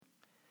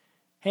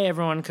Hey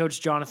everyone,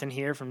 Coach Jonathan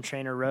here from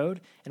TrainerRoad,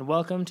 and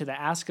welcome to the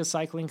Ask a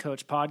Cycling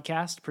Coach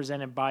podcast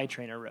presented by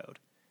TrainerRoad.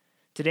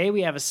 Today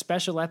we have a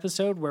special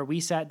episode where we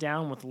sat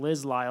down with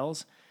Liz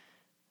Lyles,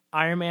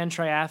 IRONMAN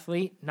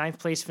triathlete, 9th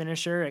place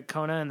finisher at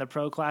Kona in the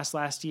pro class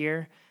last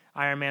year,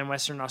 IRONMAN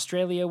Western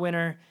Australia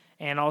winner,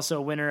 and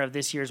also winner of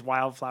this year's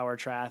Wildflower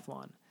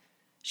Triathlon.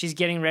 She's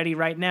getting ready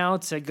right now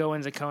to go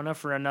into Kona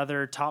for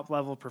another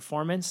top-level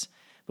performance,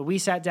 but we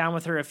sat down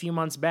with her a few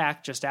months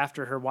back just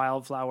after her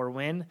Wildflower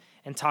win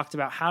and talked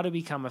about how to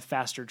become a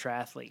faster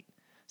triathlete.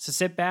 So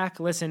sit back,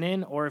 listen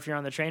in, or if you're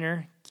on the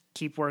trainer,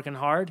 keep working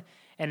hard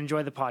and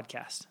enjoy the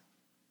podcast.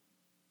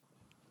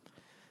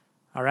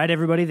 All right,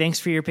 everybody, thanks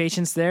for your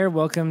patience there.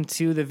 Welcome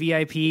to the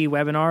VIP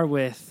webinar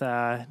with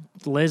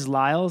Liz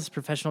Lyles,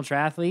 professional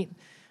triathlete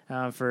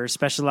for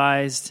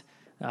Specialized,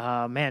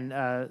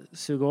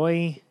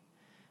 Sugoi,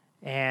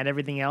 and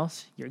everything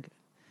else. You're good.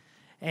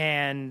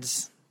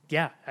 And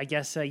yeah, I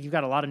guess you've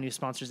got a lot of new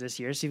sponsors this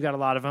year, so you've got a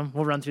lot of them.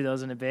 We'll run through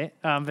those in a bit.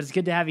 But it's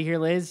good to have you here,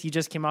 Liz. You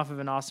just came off of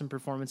an awesome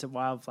performance at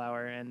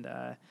Wildflower and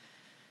a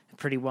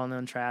pretty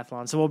well-known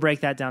triathlon. So we'll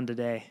break that down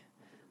today.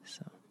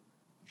 So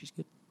she's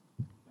good.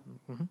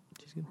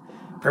 She's good.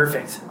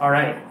 Perfect. All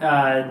right.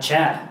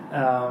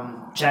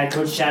 Chad.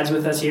 Coach Chad's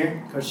with us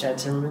here. Coach Chad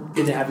Timmerman.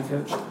 Good to have you,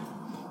 Coach.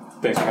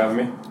 Thanks for having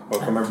me.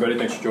 Welcome, everybody.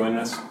 Thanks for joining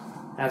us.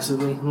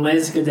 Absolutely.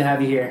 Liz, good to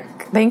have you here.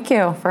 Thank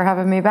you for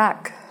having me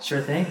back.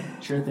 Sure thing.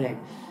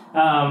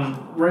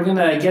 We're going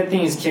to get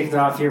things kicked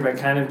off here by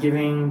kind of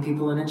giving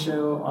people an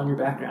intro on your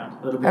background,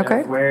 a little bit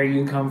of where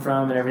you come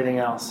from and everything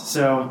else.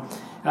 So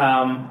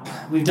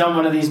we've done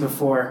one of these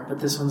before, but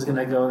this one's going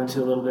to go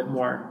into a little bit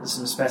more,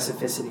 some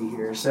specificity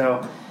here.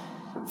 So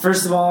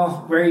first of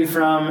all, where are you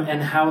from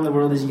and how in the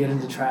world did you get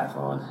into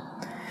triathlon?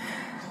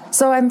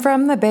 So I'm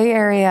from the Bay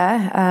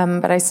Area,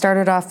 but I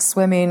started off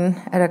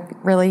swimming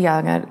really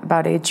young, at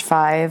about age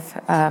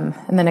 5, and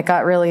then it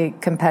got really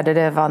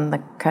competitive on the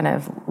kind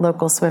of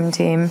local swim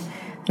team.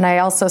 And I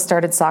also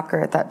started soccer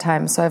at that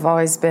time, so I've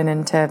always been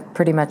into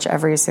pretty much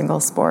every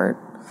single sport.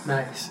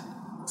 Nice.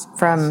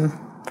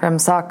 From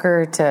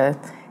soccer to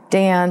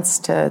dance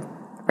to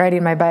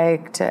riding my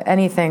bike to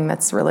anything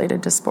that's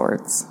related to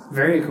sports.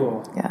 Very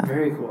cool. Yeah.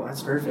 Very cool.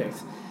 That's perfect.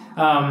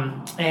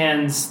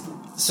 And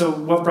so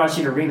what brought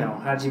you to Reno?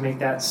 How did you make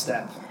that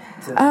step?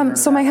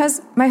 So my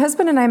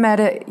husband and I met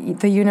at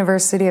the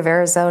University of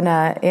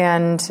Arizona,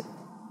 and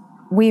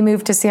we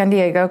moved to San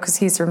Diego because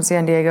he's from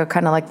San Diego,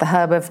 kind of like the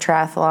hub of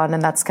triathlon,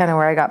 and that's kind of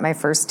where I got my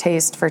first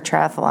taste for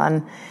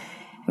triathlon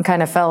and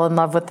kind of fell in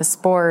love with the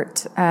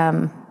sport.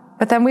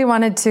 But then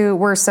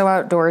we're so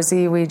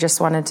outdoorsy, we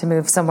just wanted to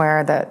move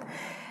somewhere that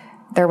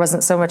there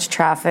wasn't so much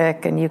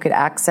traffic and you could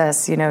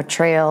access,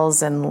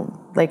 trails and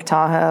Lake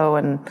Tahoe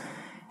and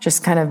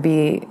just kind of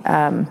be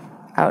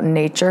out in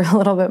nature a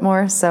little bit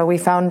more. So we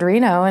found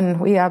Reno, and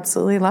we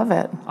absolutely love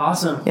it.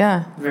 Awesome.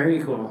 Yeah.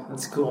 Very cool.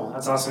 That's cool.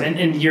 That's awesome.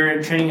 And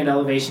you're training at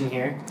elevation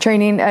here?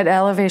 Training at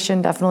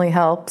elevation definitely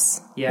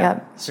helps. Yeah,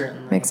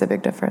 certainly. Makes a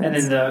big difference. And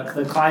then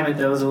the climate,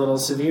 though, is a little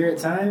severe at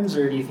times,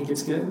 or do you think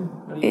it's good?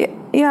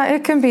 Yeah,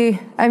 it can be.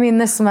 I mean,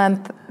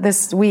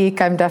 this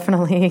week, I'm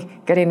definitely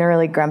getting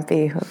really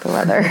grumpy with the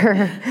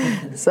weather.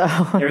 So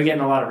we're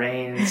getting a lot of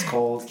rain. It's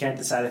cold. Can't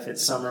decide if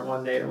it's summer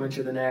one day or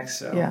winter the next.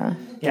 So yeah,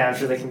 I'm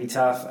sure that can be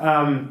tough.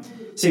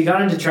 So you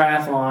got into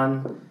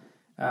triathlon,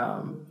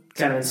 kind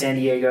of in San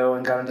Diego,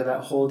 and got into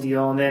that whole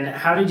deal. And then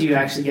how did you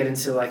actually get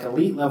into like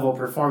elite level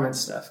performance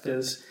stuff?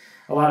 Because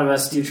a lot of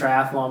us do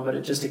triathlon, but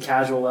at just a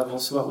casual level.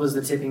 So what was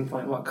the tipping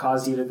point? What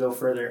caused you to go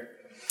further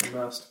than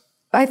most?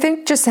 I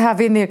think just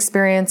having the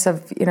experience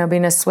of,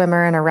 being a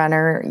swimmer and a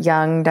runner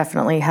young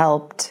definitely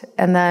helped.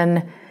 And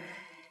then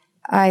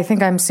I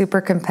think I'm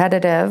super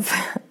competitive,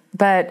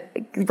 but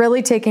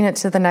really taking it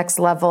to the next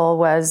level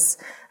was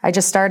I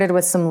just started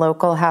with some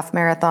local half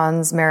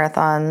marathons,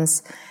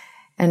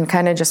 and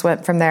kind of just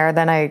went from there.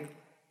 Then I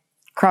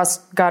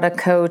got a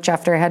coach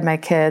after I had my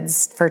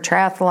kids for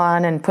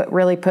triathlon and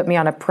put me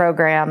on a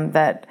program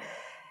that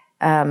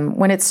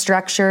when it's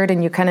structured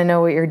and you kind of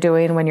know what you're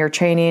doing when you're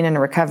training and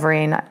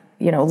recovering,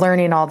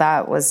 learning all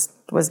that was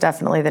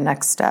definitely the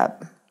next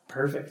step.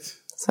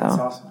 Perfect. So that's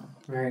awesome.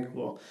 Very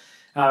cool.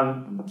 I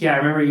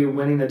remember you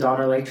winning the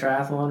Donner Lake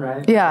Triathlon,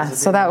 right? Yeah.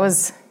 So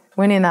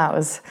winning that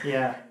was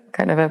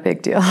kind of a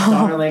big deal.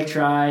 Donner Lake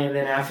Tri, and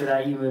then after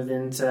that you moved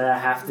into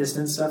half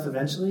distance stuff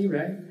eventually,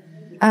 right?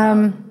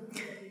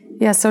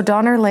 Yeah. So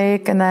Donner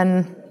Lake, and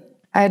then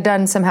I had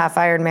done some half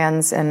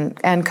Ironmans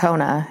and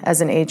Kona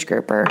as an age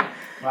grouper.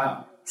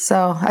 Wow.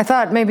 So I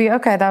thought maybe,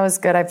 okay, that was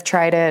good. I've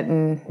tried it,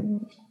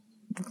 and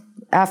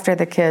after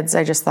the kids,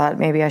 I just thought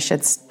maybe I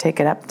should take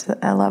it up to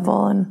a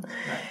level and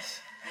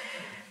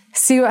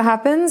see what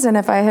happens. And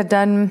if I had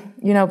done,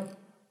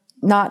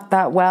 not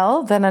that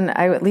well, then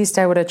at least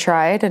I would have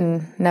tried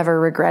and never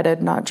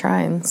regretted not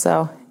trying.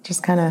 So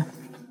just kind of,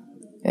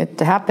 it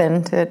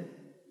happened.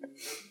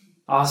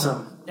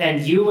 Awesome.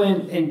 And you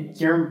went,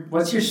 and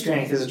what's your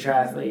strength as a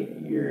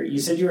triathlete? You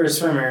said you were a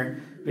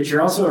swimmer, but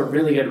you're also a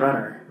really good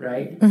runner,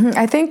 right? Mm-hmm.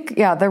 I think,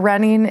 the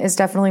running is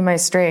definitely my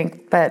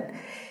strength, but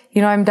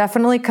I'm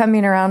definitely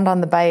coming around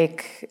on the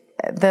bike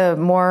the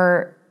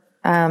more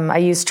I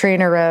use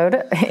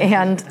TrainerRoad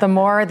and the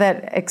more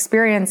that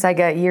experience I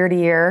get year to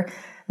year,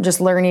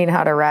 just learning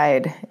how to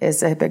ride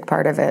is a big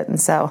part of it.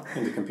 And so,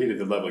 and to compete at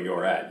the level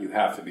you're at, you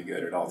have to be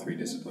good at all three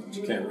disciplines.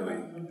 You can't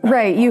really.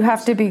 Right. You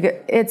have to be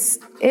good.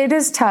 It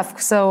is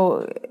tough.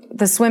 So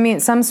the swimming,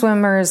 some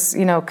swimmers,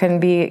 can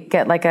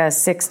get like a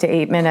 6 to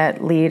 8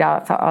 minute lead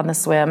off on the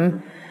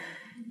swim.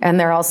 And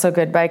they're also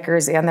good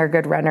bikers and they're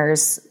good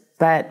runners.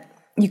 But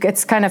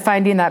it's kind of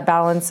finding that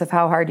balance of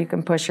how hard you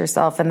can push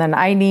yourself. And then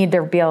I need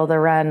to be able to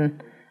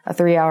run a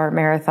 3-hour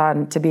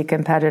marathon to be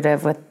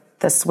competitive with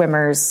the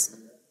swimmers,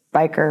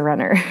 biker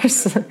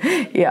runners.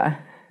 Yeah.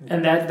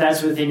 And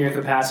that's within your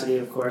capacity,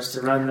 of course,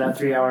 to run that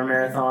 3-hour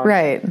marathon.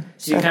 Right.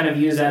 So you kind of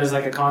use that as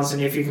like a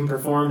constant. If you can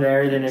perform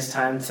there, then it's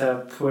time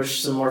to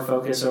push some more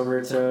focus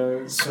over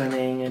to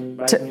swimming and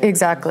biking.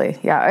 Exactly.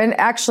 Yeah. And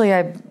actually,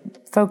 I'm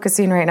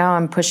focusing right now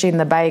on pushing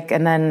the bike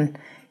and then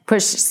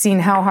seeing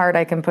how hard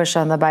I can push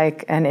on the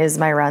bike, and is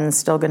my run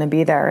still going to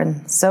be there?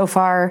 And so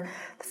far,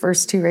 the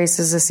first 2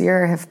 races this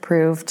year have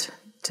proved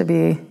to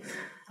be,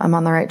 I'm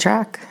on the right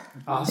track.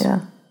 Awesome.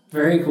 Yeah.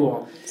 Very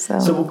cool.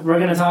 So we're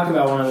going to talk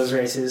about one of those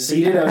races. So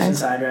you did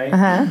Oceanside, right?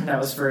 Uh-huh. That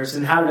was first.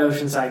 And how did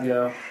Oceanside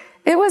go?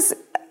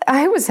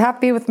 I was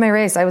happy with my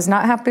race. I was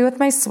not happy with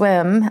my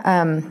swim.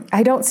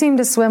 I don't seem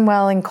to swim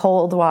well in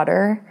cold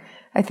water.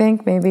 I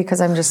think maybe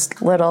because I'm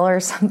just little or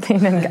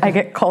something and I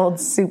get cold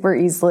super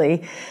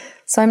easily.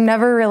 So I'm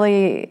never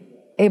really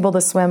able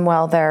to swim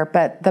well there.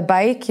 But the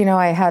bike,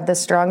 I had the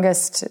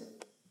strongest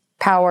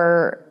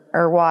power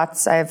or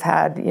watts I've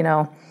had,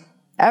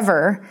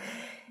 ever.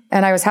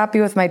 And I was happy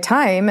with my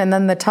time. And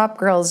then the top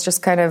girls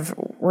just kind of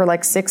were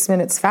like 6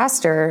 minutes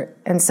faster.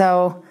 And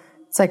so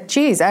it's like,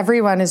 geez,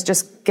 everyone is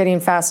just getting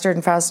faster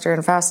and faster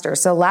and faster.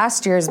 So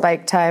last year's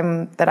bike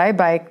time that I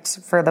biked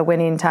for the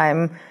winning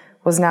time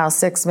was now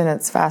 6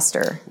 minutes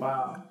faster.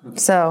 Wow.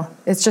 So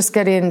it's just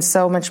getting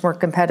so much more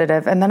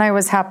competitive. And then I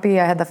was happy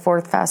I had the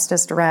 4th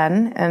fastest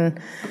run, and,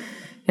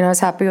 I was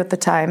happy with the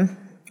time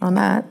on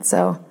that.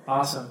 So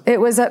awesome.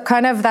 It was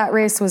kind of, that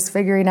race was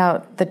figuring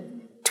out the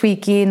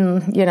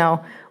tweaking,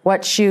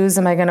 what shoes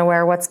am I going to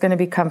wear? What's going to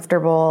be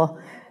comfortable?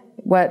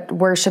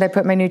 Where should I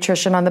put my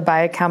nutrition on the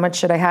bike? How much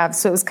should I have?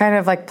 So it was kind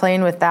of like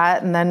playing with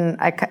that. And then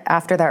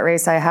after that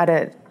race, I had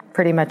it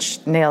pretty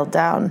much nailed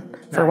down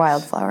for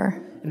Wildflower.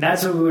 And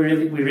that's what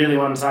we really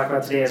want to talk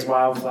about today is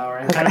Wildflower,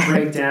 and kind of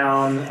break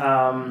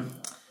down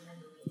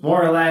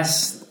more or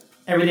less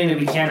everything that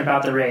we can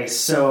about the race.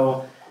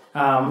 So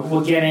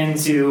we'll get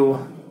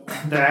into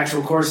the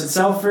actual course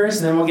itself first,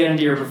 and then we'll get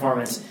into your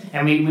performance.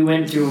 And we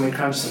went through and we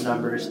crunched some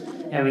numbers,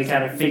 and we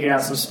kind of figured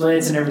out some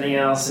splits and everything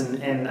else.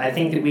 And I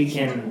think that we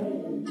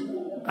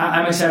can,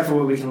 I'm excited for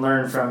what we can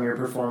learn from your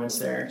performance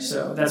there.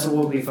 So that's what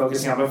we'll be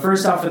focusing on. But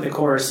first off with the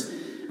course,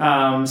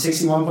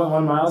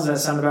 61.1 miles, does that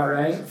sound about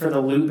right? For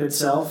the loop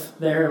itself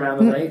there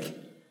around the lake?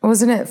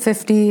 Wasn't it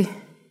 50?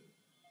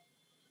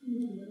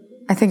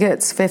 I think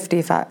it's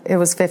 55. It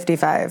was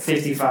 55.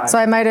 55. So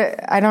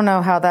I don't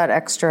know how that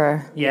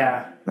extra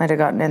might have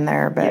gotten in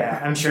there, but yeah,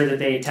 I'm sure that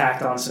they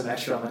tacked on some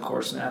extra on the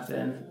course map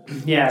then.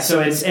 Yeah,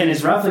 so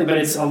it's roughly, but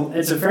it's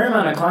a fair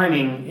amount of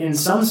climbing. In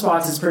some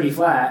spots it's pretty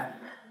flat.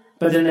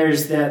 But then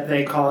there's that,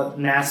 they call it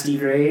nasty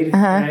grade,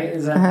 right?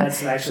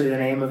 That's actually the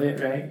name of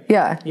it, right?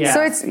 Yeah.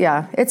 So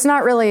it's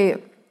not really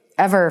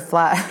ever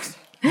flat.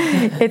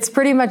 It's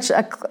pretty much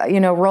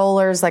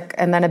rollers,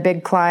 and then a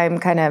big climb,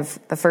 kind of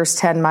the first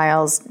 10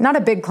 miles. Not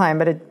a big climb,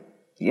 but a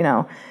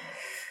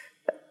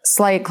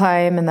slight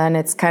climb, and then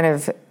it's kind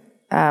of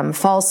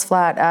false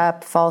flat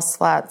up, false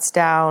flats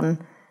down.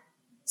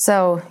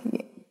 So,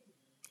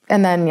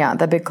 and then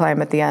the big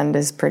climb at the end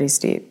is pretty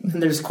steep.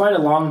 And there's quite a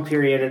long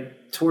period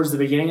towards the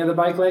beginning of the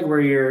bike leg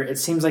where it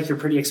seems like you're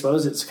pretty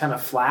exposed. It's kind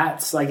of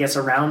flat, I guess,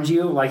 around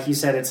you. Like you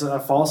said, it's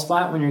a false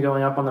flat when you're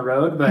going up on the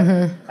road, but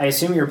I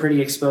assume you're pretty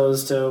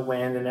exposed to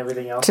wind and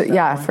everything else.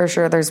 For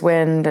sure. There's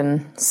wind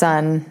and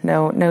sun,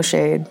 no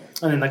shade.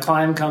 And then the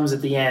climb comes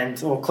at the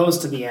end, or close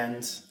to the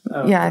end.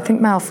 I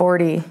think mile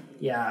 40.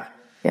 Yeah.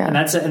 And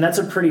that's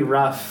a pretty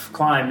rough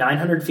climb,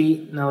 900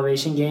 feet in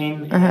elevation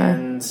gain,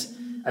 and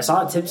I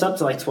saw it tips up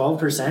to like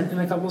 12% in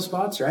a couple of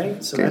spots,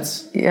 right? So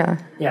that's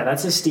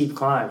that's a steep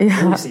climb,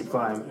 really steep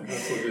climb.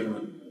 That's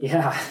legitimate.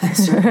 Yeah,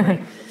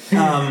 certainly.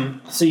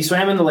 So you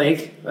swam in the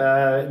lake,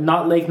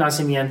 not Lake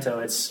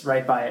Nacimiento. It's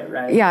right by it,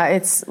 right? Yeah,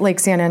 it's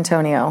Lake San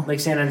Antonio. Lake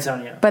San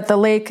Antonio. But the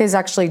lake is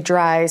actually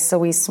dry, so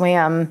we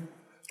swam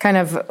kind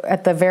of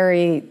at the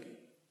very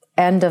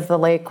end of the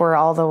lake where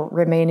all the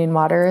remaining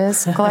water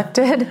is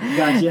collected.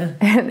 Gotcha.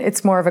 And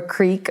it's more of a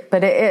creek,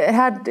 but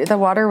the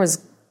water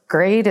was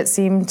great. It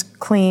seemed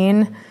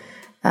clean.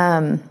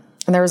 And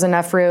there was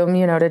enough room,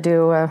 to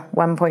do a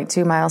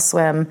 1.2 mile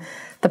swim.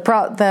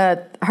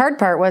 The hard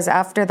part was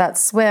after that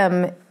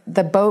swim,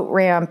 the boat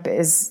ramp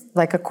is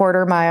like a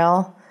quarter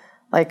mile,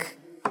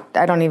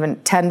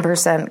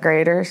 10%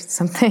 grade or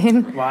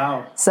something.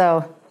 Wow.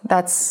 So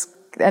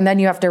and then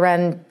you have to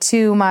run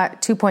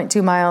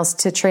 2.2 miles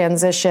to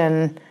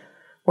transition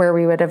where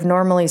we would have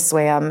normally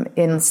swam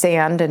in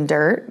sand and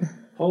dirt.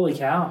 Holy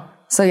cow.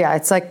 So yeah,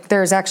 it's like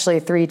there's actually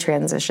 3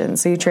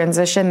 transitions. So you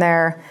transition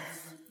there,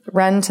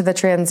 run to the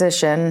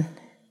transition,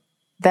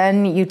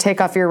 then you take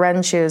off your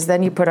run shoes,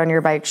 then you put on your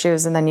bike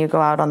shoes, and then you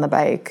go out on the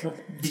bike.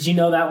 Did you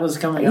know that was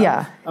coming up?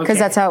 Yeah, because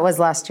that's how it was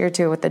last year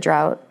too with the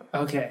drought.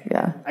 Okay.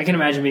 Yeah. I can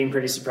imagine being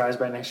pretty surprised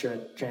by next year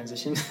at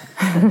transition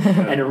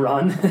and a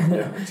run.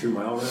 Yeah, 2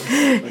 mile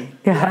run.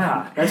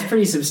 Yeah, that's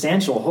pretty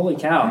substantial. Holy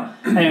cow.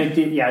 And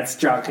it's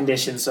drought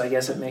conditions, so I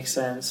guess it makes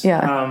sense.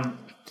 Yeah.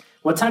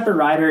 What type of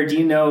rider do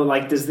you know,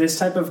 like, does this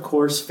type of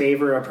course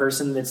favor a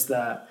person that's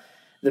the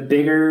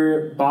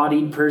bigger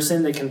bodied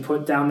person that can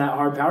put down that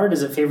hard power?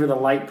 Does it favor the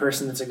light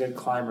person that's a good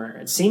climber?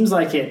 It seems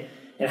like it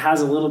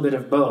has a little bit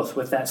of both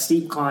with that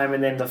steep climb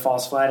and then the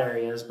false flat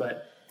areas.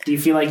 But do you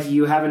feel like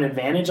you have an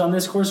advantage on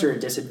this course or a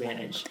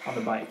disadvantage on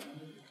the bike?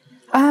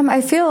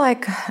 I feel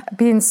like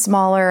being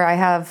smaller, I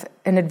have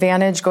an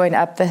advantage going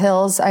up the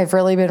hills. I've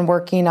really been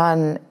working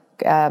on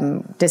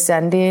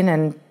descending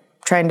and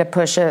trying to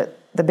push it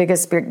the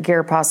biggest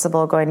gear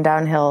possible going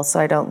downhill so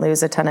I don't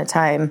lose a ton of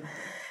time.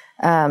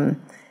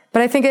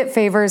 But I think it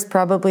favors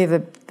probably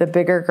the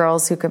bigger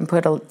girls who can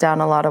put down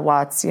a lot of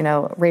watts. You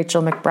know,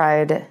 Rachel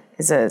McBride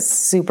is a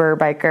super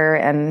biker,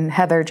 and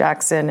Heather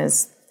Jackson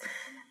is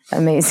an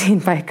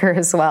amazing biker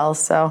as well.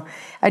 So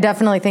I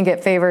definitely think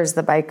it favors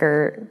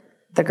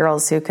the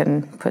girls who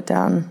can put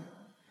down.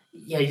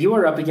 Yeah, you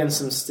are up against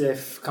some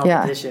stiff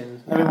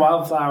competition. Yeah. I mean,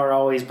 Wildflower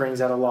always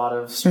brings out a lot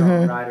of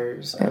strong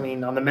riders. I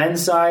mean, on the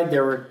men's side,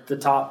 there were the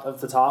top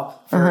of the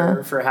top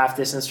for half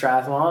distance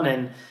triathlon,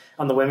 and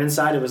on the women's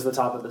side, it was the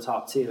top of the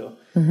top too.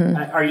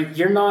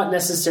 You're not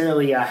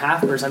necessarily a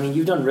half person. I mean,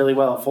 you've done really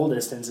well at full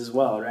distance as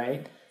well,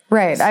 right?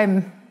 Right.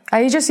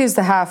 I just use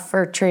the half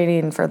for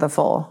training for the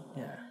full.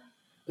 Yeah.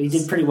 Well, you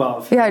did pretty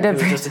well. I did.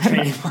 It was just a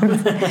training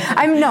one.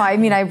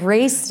 I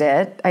raced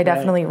it. I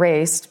definitely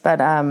raced, but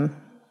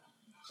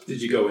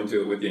Did you go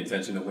into it with the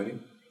intention of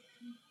winning?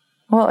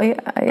 Well,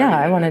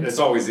 I wanted. It's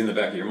always in the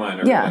back of your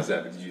mind. I realize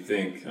that. But did you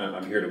think,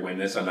 I'm here to win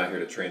this? I'm not here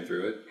to train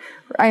through it?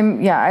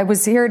 I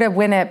was here to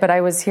win it, but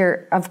I was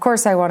here. Of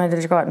course, I wanted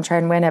to go out and try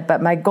and win it.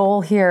 But my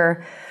goal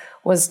here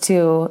was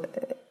to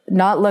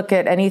not look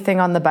at anything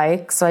on the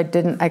bike. So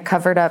I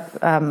covered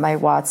up my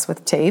watts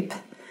with tape.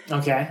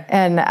 Okay.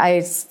 And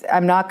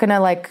I'm not going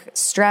to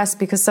stress,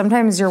 because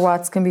sometimes your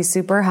watts can be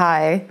super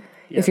high.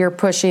 Yep. If you're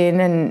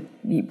pushing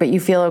but you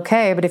feel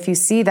okay. But if you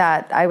see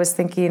that, I was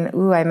thinking,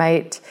 I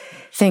might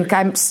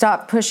think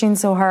stop pushing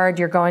so hard.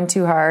 You're going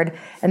too hard.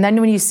 And then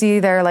when you see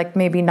they're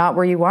maybe not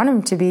where you want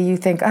them to be, you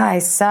think, I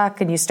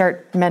suck. And you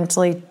start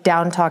mentally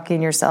down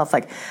talking yourself.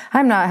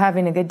 I'm not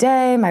having a good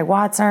day. My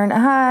watts aren't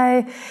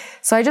high.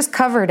 So I just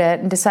covered it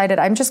and decided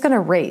I'm just going to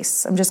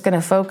race. I'm just going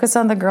to focus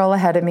on the girl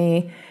ahead of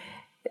me.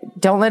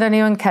 Don't let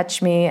anyone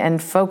catch me,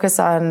 and focus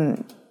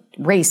on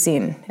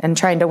racing and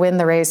trying to win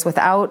the race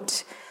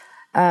without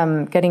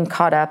getting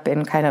caught up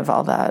in kind of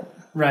all that,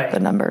 the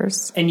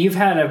numbers. And you've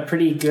had a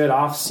pretty good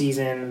off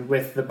season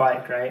with the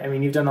bike, right? I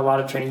mean, you've done a lot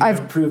of training.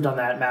 You've improved on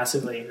that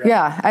massively, right?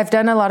 Yeah, I've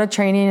done a lot of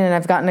training, and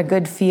I've gotten a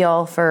good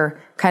feel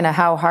for kind of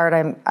how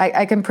hard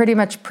I can pretty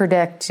much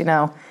predict,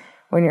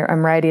 when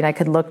I'm riding, I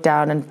could look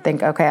down and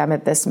think, okay, I'm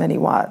at this many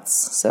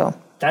watts. So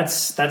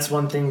that's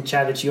one thing,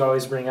 Chad, that you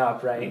always bring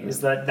up, right? Is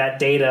that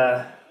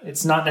data,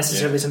 it's not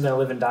necessarily something to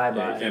live and die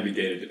by. It can't be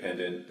data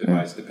dependent,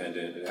 device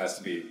dependent. It has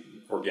to be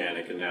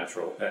organic and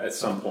natural at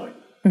some point.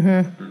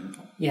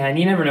 Yeah, and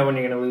you never know when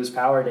you're going to lose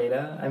power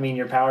data. I mean,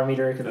 your power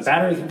meter, the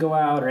battery could go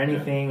out or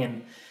anything,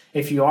 and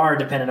if you are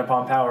dependent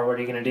upon power, what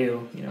are you going to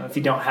do? If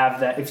you don't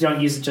have that, if you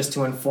don't use it just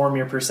to inform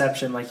your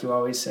perception, like you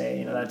always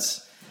say,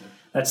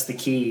 that's the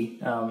key.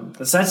 So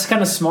that's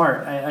kind of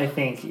smart, I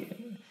think,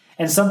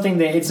 and something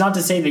that, it's not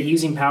to say that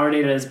using power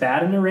data is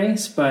bad in a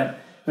race, but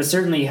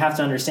certainly you have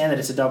to understand that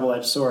it's a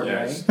double-edged sword,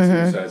 right? Yes,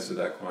 two sides to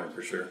that coin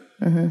for sure.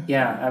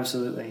 Yeah,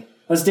 absolutely.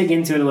 Let's dig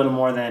into it a little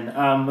more then.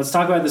 Let's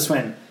talk about the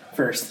swim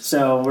first.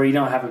 So where you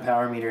don't have a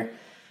power meter.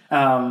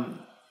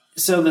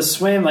 So the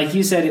swim, like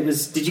you said,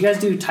 did you guys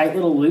do tight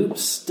little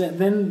loops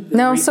then?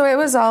 No, so it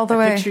was all the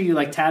way. I picture you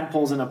like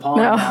tadpoles in a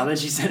pond now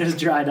that you said it was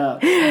dried up.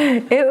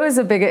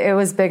 It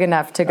was big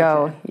enough to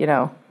go,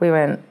 we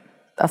went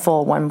a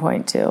full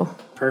 1.2.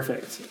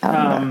 Perfect.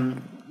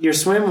 Your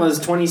swim was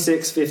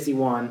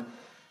 26:51.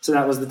 So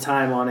that was the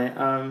time on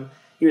it.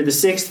 You're the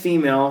 6th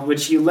female,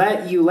 which you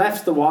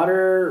left the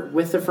water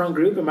with the front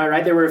group. Am I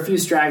right? There were a few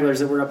stragglers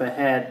that were up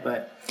ahead,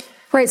 but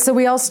right. So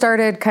we all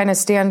started kind of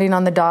standing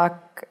on the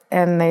dock,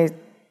 and they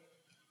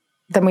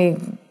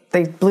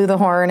blew the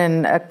horn,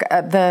 and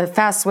the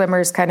fast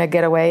swimmers kind of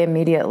get away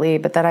immediately.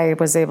 But then I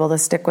was able to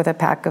stick with a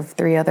pack of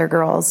 3 other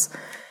girls.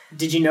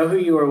 Did you know who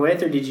you were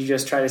with, or did you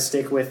just try to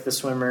stick with the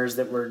swimmers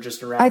that were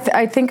just around?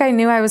 I think I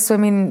knew I was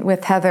swimming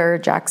with Heather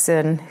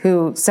Jackson,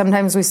 who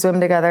sometimes we swim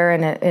together,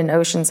 and in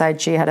Oceanside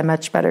she had a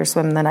much better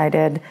swim than I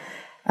did.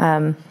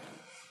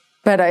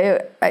 But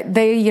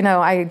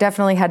I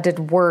definitely had to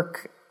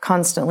work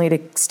constantly to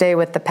stay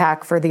with the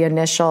pack for the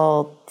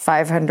initial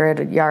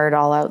 500-yard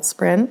all-out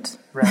sprint,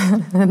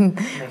 right?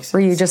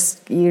 Where you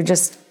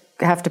just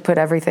have to put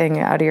everything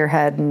out of your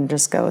head and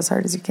just go as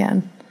hard as you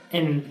can.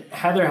 And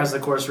Heather has the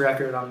course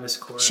record on this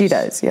course. She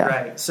does, yeah.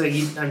 Right. So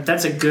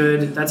that's a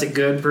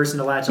good person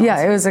to latch on.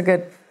 Yeah, it was a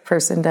good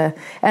person to,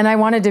 and I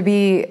wanted to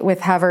be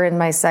with her in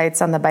my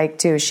sights on the bike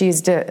too.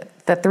 She's the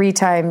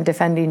 3-time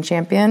defending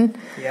champion.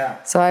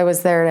 Yeah. So I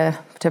was there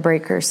to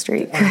break her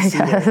streak, I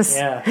guess.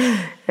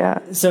 Yeah. Yeah.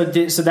 So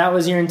that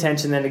was your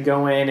intention then, to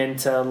go in and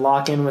to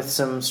lock in with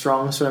some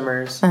strong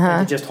swimmers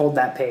and to just hold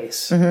that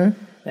pace.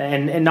 Mm-hmm.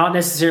 And not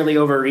necessarily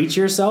overreach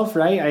yourself,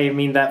 right? I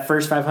mean, that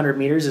first 500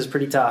 meters is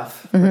pretty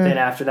tough. Mm-hmm. But then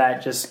after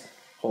that, just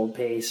hold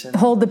pace.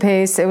 Hold the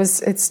pace.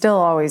 It still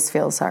always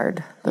feels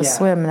hard. The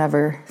swim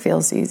never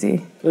feels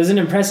easy. It was an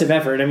impressive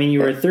effort. I mean, you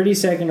were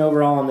 32nd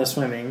overall in the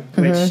swimming,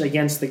 which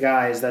against the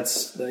guys,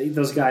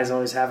 those guys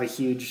always have a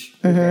huge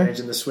advantage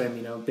in the swim,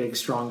 you know, big,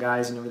 strong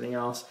guys and everything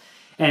else.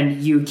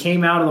 And you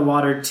came out of the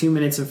water 2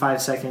 minutes and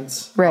 5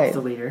 seconds off the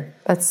leader.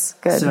 That's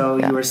good. So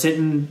you were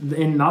sitting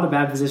in not a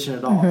bad position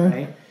at all,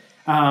 right?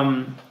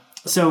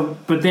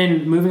 But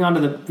then moving on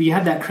to you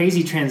had that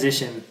crazy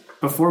transition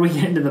before we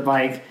get into the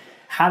bike.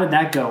 How did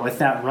that go with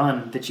that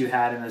run that you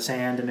had in the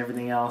sand and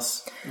everything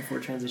else before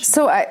transition?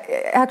 So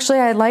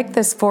I like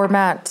this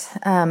format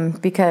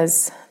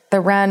because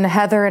the run,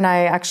 Heather and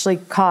I actually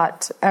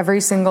caught every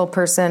single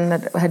person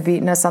that had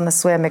beaten us on the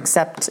swim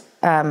except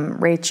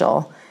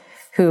Rachel,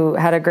 who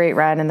had a great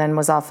run and then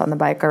was off on the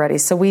bike already.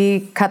 So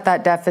we cut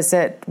that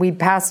deficit. We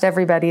passed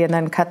everybody and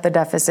then cut the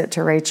deficit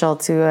to Rachel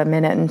to 1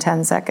 minute and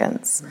 10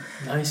 seconds.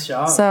 Nice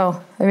job.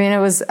 So, I mean,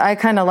 I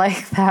kind of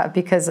like that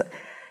because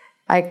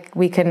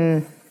we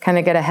can kind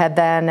of get ahead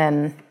then.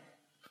 And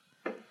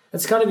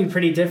it's got to be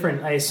pretty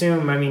different, I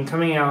assume. I mean,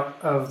 coming out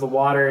of the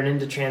water and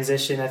into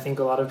transition, I think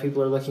a lot of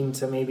people are looking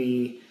to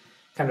maybe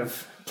kind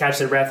of catch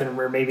their breath and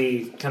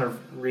maybe kind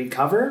of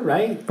recover,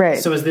 right? Right.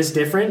 So is this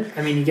different?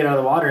 I mean, you get out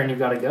of the water and you've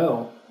got to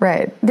go.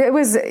 Right.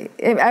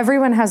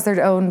 Everyone has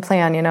their own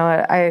plan, you know.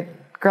 I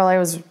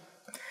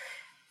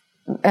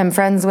am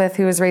friends with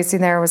who was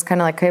racing there was kind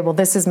of like, okay, well,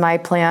 this is my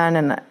plan.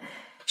 And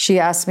she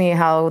asked me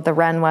how the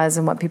run was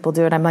and what people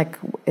do. And I'm like,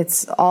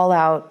 it's all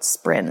out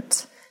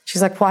sprint.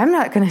 She's like, well, I'm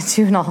not going to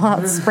do an all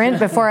out sprint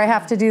before I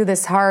have to do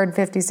this hard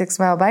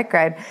 56-mile bike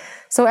ride.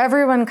 So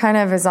everyone kind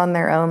of is on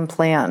their own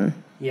plan.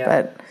 Yeah.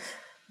 But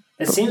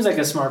it seems like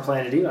a smart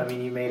plan to do. I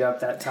mean, you made up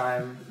that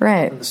time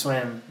from the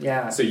swim.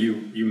 Yeah. So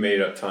you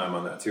made up time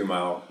on that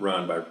 2-mile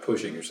run by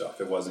pushing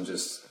yourself. It wasn't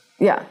just...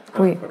 Yeah.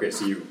 So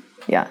you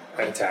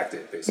attacked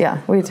it, basically.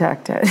 Yeah, we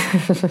attacked it.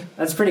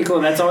 That's pretty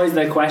cool. That's always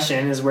the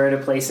question, is where to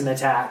place an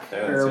attack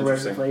or where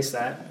to place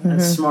that.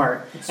 That's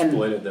smart.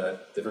 Exploited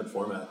that different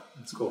format.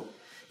 That's cool.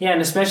 Yeah,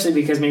 and especially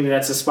because maybe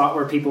that's a spot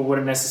where people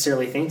wouldn't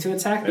necessarily think to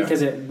attack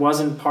because it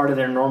wasn't part of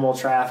their normal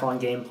triathlon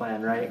game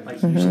plan, right?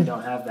 Like you usually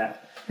don't have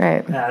that.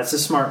 Right. It's a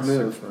smart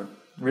move.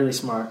 Really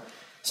smart.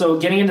 So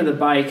getting into the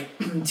bike,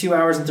 2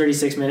 hours and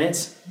 36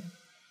 minutes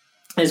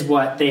is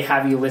what they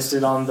have you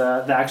listed on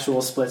the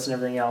actual splits and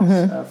everything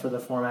else for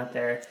the format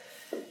there.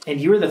 And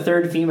you were the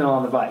third female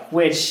on the bike,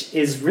 which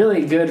is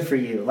really good for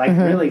you. Like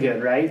really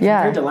good, right?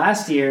 Yeah. Compared to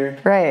last year.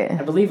 Right.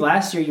 I believe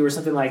last year you were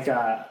something like...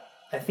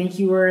 I think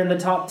you were in the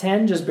top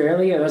 10, just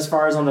barely, as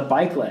far as on the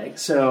bike leg.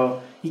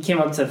 So you came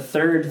up to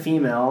third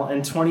female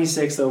and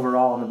 26th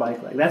overall on the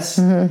bike leg. That's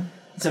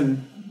a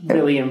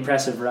really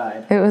impressive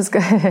ride. It was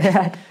good.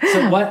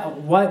 So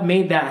what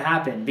made that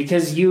happen?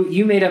 Because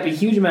you made up a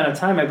huge amount of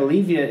time. I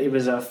believe it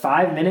was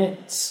 5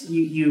 minutes.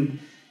 You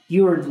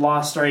were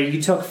lost, or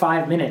you took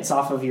 5 minutes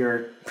off of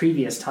your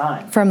previous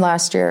time. From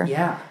last year.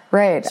 Yeah.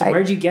 Right. So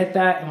where'd you get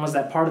that? And was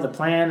that part of the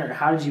plan, or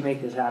how did you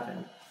make this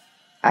happen?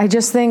 I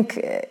just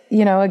think,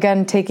 you know,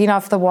 again, taking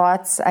off the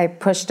watts, I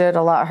pushed it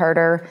a lot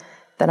harder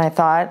than I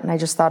thought. And I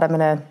just thought I'm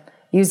going to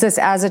use this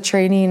as a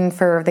training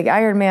for the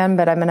Ironman,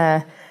 but I'm going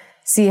to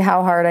see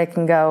how hard I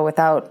can go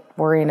without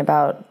worrying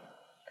about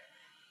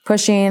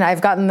pushing.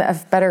 I've gotten a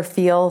better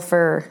feel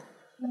for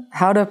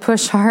how to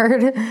push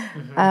hard.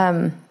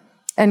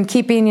 And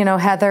keeping, you know,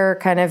 Heather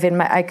kind of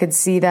I could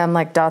see them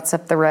like dots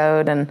up the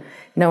road, and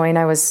knowing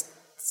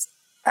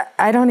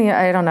I don't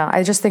know.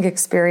 I just think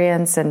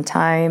experience and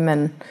time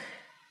and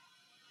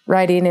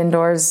riding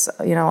indoors,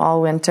 you know,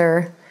 all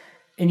winter.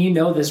 And you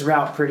know this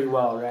route pretty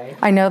well, right?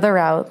 I know the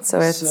route,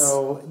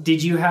 So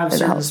did you have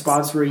certain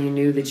spots where you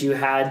knew that you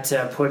had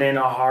to put in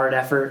a hard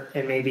effort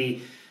and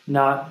maybe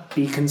not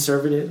be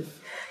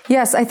conservative?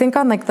 Yes, I think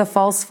on like the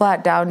false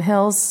flat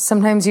downhills,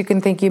 sometimes you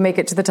can think you make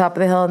it to the top of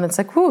the hill and it's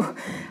like, whew,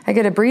 I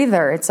get a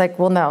breather. It's like,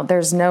 well, no,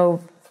 there's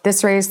no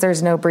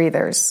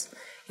breathers.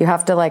 You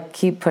have to like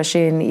keep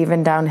pushing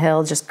even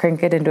downhill, just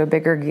crank it into a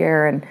bigger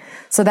gear. And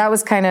so that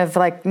was kind of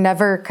like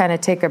never kind of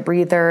take a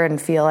breather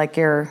and feel like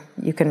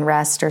you can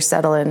rest or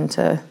settle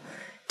into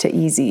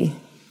easy.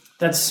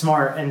 That's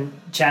smart. And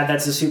Chad,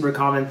 that's a super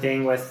common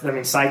thing with,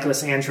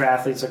 cyclists and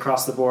triathletes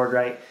across the board,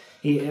 right?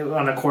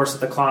 On a course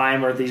at the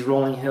climb or these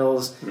rolling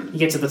hills, you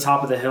get to the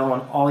top of the hill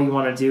and all you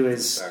want to do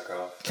is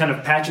kind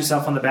of pat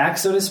yourself on the back,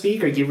 so to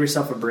speak, or give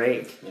yourself a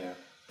break. Yeah.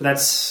 But it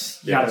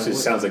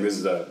sounds like this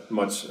is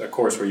a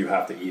course where you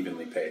have to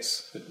evenly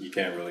pace. You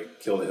can't really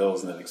kill the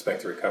hills and then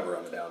expect to recover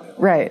on the downhill.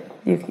 Right.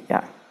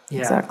 Yeah.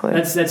 Exactly.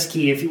 That's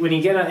key. When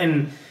you get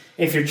in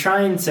if you're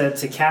trying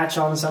to catch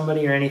on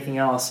somebody or anything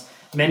else,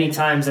 many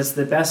times that's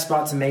the best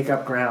spot to make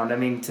up ground. I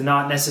mean, to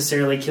not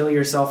necessarily kill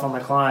yourself on the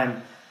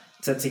climb,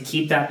 to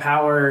keep that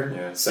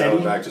power settle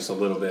steady. back just a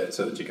little bit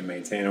so that you can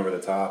maintain over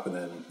the top and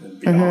then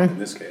beyond in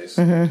this case.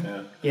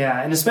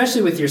 Yeah, and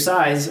especially with your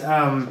size.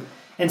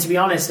 And to be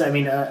honest, I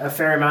mean, a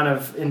fair amount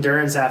of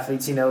endurance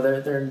athletes, you know,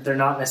 they're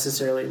not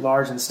necessarily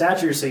large in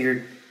stature,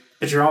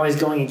 but you're always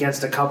going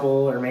against a couple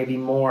or maybe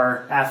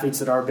more athletes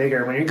that are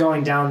bigger. When you're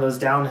going down those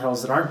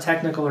downhills that aren't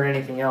technical or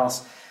anything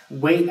else,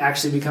 weight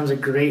actually becomes a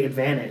great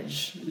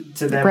advantage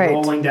to them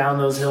rolling down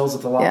those hills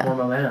with a lot more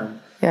momentum.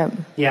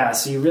 Yeah,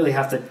 so you really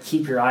have to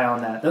keep your eye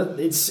on that.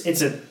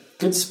 It's a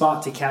good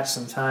spot to catch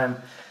some time.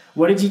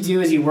 What did you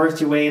do as you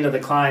worked your way into the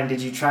climb?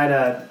 Did you try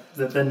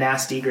the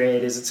nasty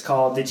grade, as it's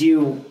called? Did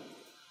you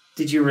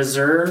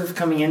reserve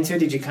coming into it?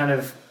 Did you kind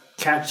of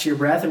catch your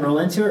breath and roll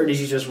into it, or did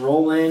you just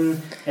roll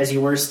in as you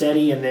were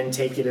steady and then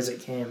take it as it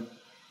came?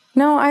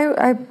 No,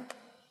 I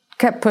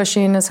kept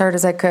pushing as hard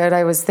as I could.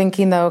 I was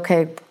thinking, though,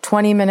 okay,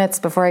 20 minutes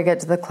before I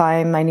get to the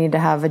climb, I need to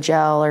have a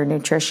gel or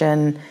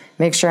nutrition,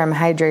 make sure I'm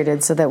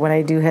hydrated so that when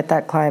I do hit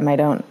that climb, I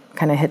don't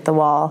kind of hit the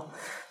wall.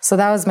 So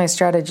that was my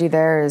strategy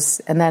there.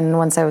 And then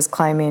once I was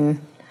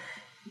climbing,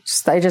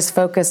 I just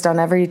focused on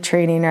every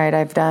training ride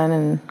I've done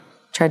and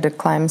tried to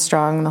climb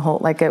strong the whole,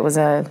 like it was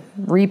a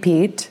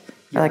repeat,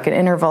 or like an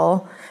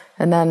interval,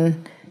 and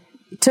then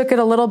took it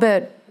a little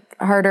bit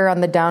harder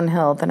on the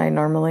downhill than I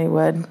normally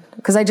would,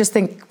 because I just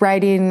think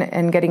riding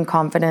and getting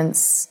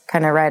confidence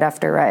kind of ride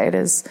after ride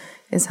is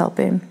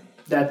helping.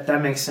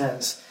 That makes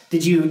sense.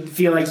 Did you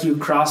feel like you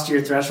crossed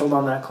your threshold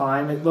on that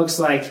climb? It looks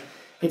like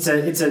it's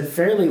a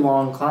fairly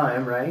long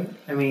climb, right?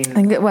 I mean,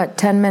 I get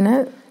 10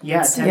 minutes?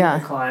 Yeah,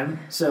 10-minute climb.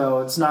 So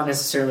it's not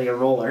necessarily a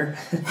roller.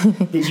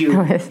 Did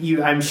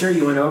you? I'm sure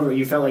you went over.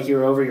 You felt like you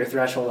were over your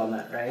threshold on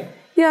that, right?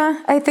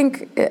 Yeah, I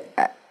think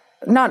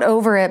not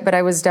over it, but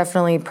I was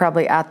definitely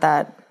probably at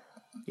that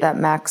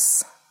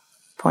max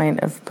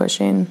point of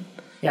pushing.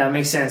 Yeah, it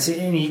makes sense.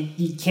 And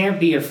you can't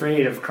be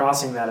afraid of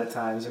crossing that at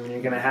times. I mean,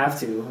 you're going to have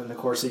to in the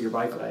course of your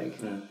bike leg.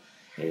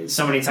 Yeah.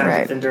 So many times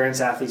with endurance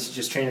athletes, you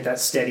just train at that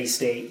steady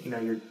state, you know,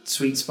 your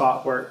sweet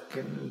spot work,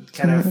 and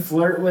kind of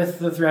flirt with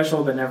the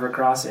threshold but never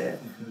cross it.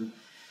 And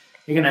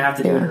you're going to have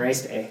to do it in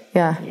race day.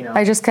 Yeah. You know?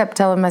 I just kept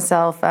telling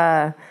myself,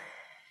 like,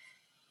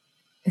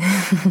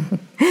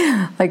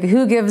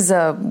 who gives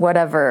a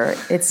whatever?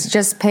 It's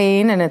just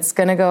pain and it's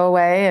going to go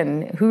away,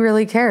 and who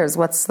really cares?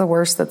 What's the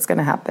worst that's going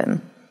to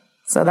happen?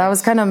 So that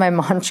was kind of my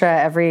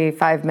mantra every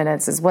 5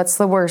 minutes is, what's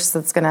the worst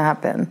that's going to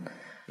happen?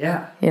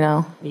 Yeah. You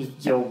know,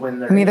 you'll win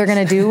the race. I'm either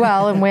going to do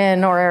well and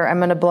win, or I'm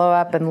going to blow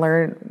up and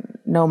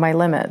know my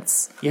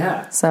limits.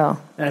 Yeah.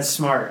 So that's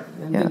smart.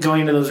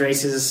 Going into those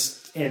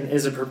races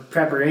as a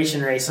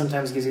preparation race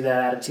sometimes gives you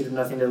that attitude of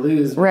nothing to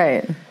lose.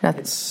 Right.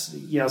 It's,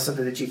 you know,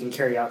 something that you can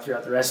carry out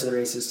throughout the rest of the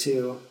races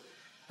too.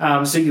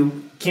 So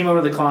you came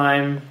over the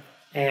climb,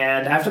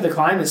 and after the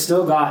climb,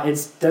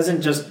 it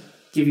doesn't just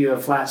give you a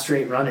flat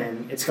straight run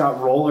in. It's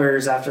got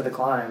rollers after the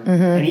climb,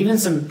 and even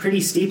some pretty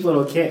steep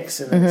little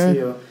kicks in there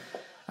too.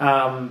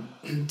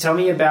 Tell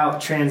me about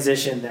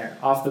transition there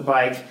off the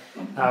bike.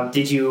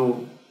 Did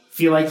you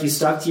feel like you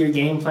stuck to your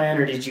game plan,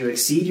 or did you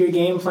exceed your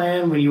game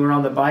plan when you were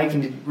on the bike?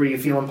 And were you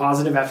feeling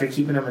positive after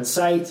keeping them in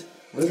sight?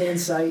 Were they in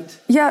sight?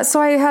 Yeah,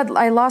 so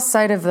I lost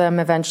sight of them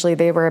eventually.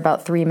 They were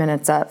about 3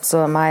 minutes up,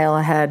 so a mile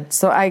ahead.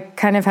 So I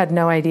kind of had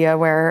no idea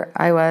where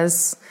I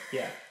was.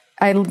 Yeah.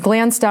 I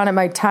glanced down at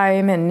my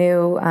time and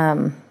knew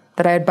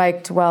that I had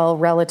biked well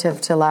relative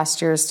to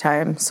last year's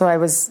time. So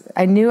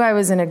I knew I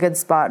was in a good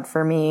spot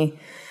for me.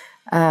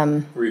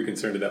 Were you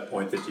concerned at that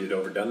point that you'd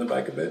overdone the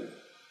bike a bit?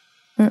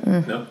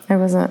 No? I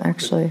wasn't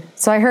actually.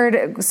 So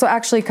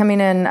actually coming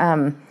in,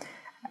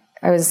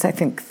 I was, I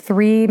think,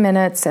 3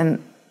 minutes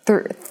and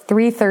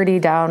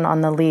 3:30 down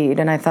on the lead.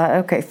 And I thought,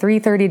 okay,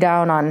 3:30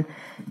 down on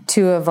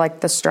two of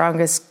like the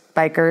strongest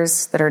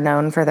bikers that are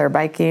known for their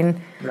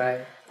biking.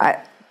 Right.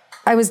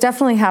 I was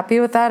definitely happy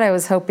with that. I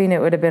was hoping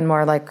it would have been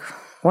more like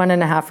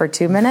 1.5 or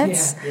 2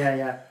 minutes.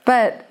 Yeah.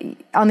 But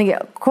on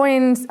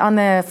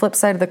the flip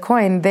side of the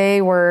coin, they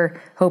were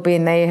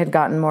hoping they had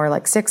gotten more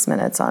like 6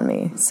 minutes on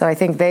me. So I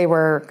think they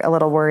were a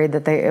little worried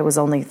that it was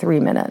only 3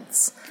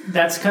 minutes.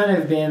 That's kind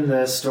of been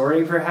the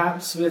story,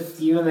 perhaps, with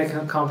you in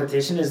the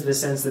competition, is the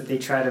sense that they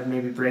try to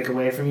maybe break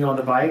away from you on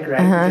the bike,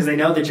 right? Because they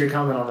know that you're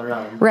coming on the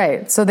run.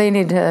 Right. So they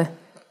need to,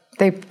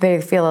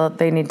 they feel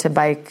they need to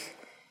bike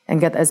and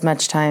get as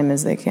much time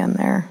as they can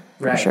there,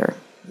 for sure.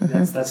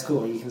 That's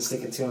cool. You can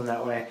stick it to them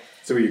that way.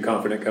 So were you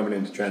confident coming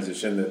into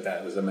transition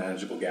that was a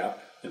manageable gap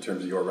in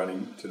terms of your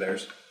running to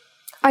theirs?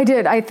 I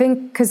did. I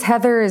think because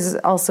Heather is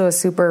also a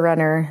super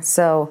runner.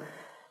 So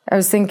I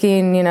was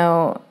thinking, you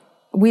know,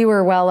 we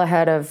were well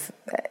ahead of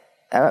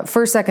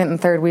first, second,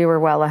 and third. We were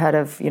well ahead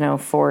of, you know,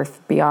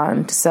 fourth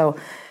beyond. So I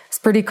was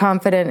pretty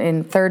confident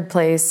in third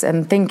place,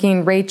 and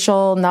thinking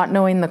Rachel, not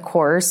knowing the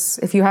course.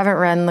 If you haven't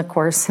run the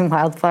course in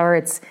Wildflower,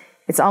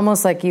 it's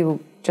almost like you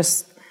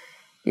just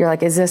you're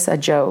like, is this a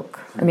joke?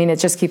 I mean, it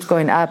just keeps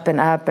going up and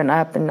up and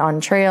up and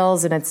on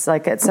trails. And it's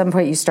like, at some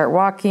point you start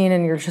walking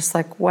and you're just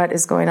like, what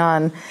is going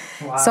on?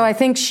 Wow. So I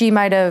think she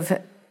might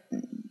have,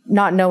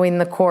 not knowing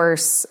the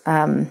course,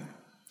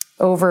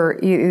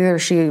 either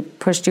she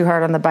pushed too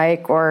hard on the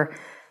bike or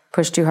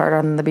pushed too hard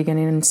on the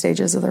beginning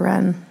stages of the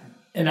run.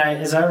 And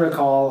as I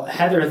recall,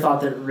 Heather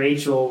thought that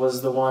Rachel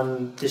was the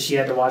one that she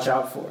had to watch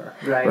out for,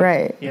 right?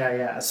 Right.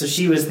 Yeah. So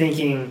she was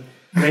thinking,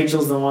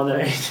 Rachel's the one that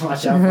I need to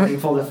watch out for. You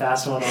pulled a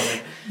fast one on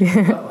me.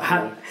 Yeah.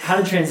 How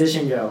did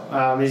transition go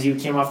as you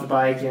came off the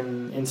bike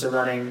and into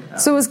running?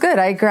 So it was good.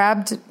 I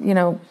grabbed,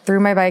 threw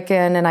my bike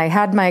in, and I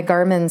had my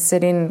Garmin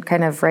sitting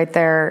kind of right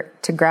there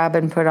to grab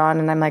and put on.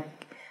 And I'm like,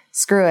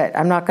 screw it.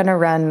 I'm not going to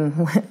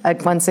run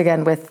once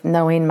again with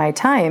knowing my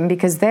time,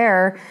 because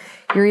there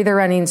you're either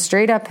running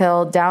straight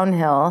uphill,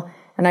 downhill,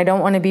 and I don't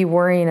want to be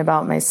worrying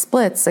about my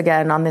splits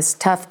again on this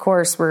tough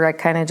course where I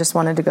kind of just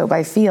wanted to go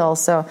by feel.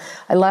 So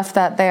I left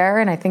that there,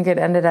 and I think it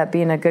ended up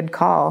being a good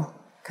call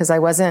because I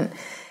wasn't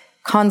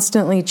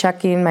constantly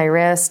checking my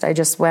wrist. I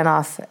just went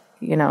off,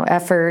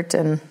 effort.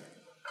 And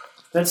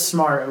that's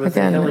smart with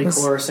the hilly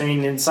course. I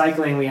mean, in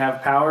cycling, we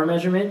have power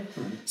measurement,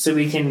 so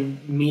we can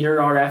meter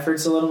our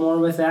efforts a little more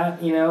with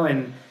that,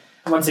 and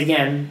once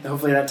again,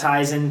 hopefully that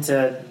ties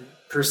into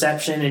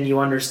perception and you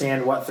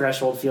understand what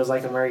threshold feels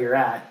like and where you're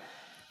at.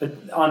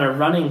 But on a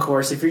running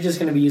course, if you're just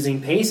going to be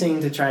using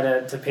pacing to try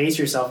to pace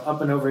yourself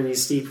up and over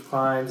these steep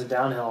climbs and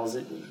downhills,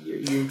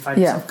 you find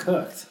yourself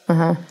cooked.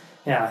 Uh-huh.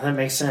 Yeah, that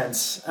makes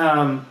sense.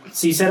 So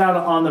you set out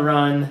on the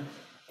run,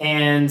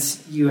 and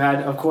you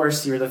had, of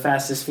course, you're the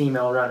fastest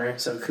female runner,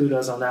 so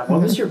kudos on that.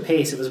 What was your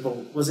pace? Was it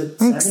 7 or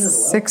below?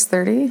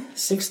 6:30.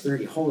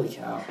 6:30, holy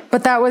cow.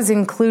 But that was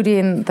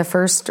including the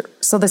first,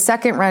 so the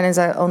second run is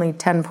only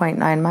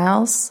 10.9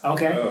 miles.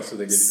 Okay. Oh, so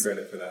they give you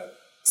credit for that.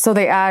 So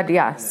they add,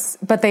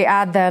 but they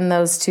add then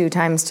those 2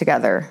 times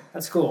together.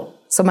 That's cool.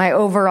 So my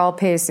overall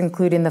pace,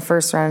 including the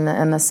first run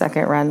and the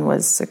second run,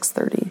 was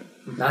 6:30.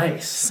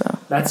 Nice. So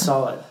that's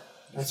solid.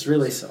 That's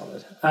really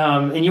solid.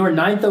 And you were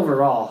 9th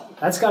overall.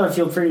 That's got to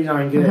feel pretty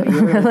darn good.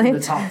 You were in the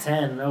top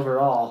 10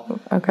 overall.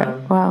 Okay.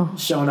 Wow.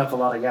 Showing up a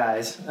lot of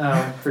guys.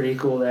 Pretty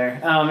cool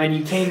there. And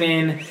you came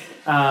in.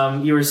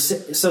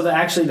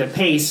 The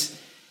pace.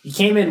 You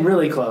came in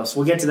really close.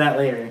 We'll get to that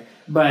later.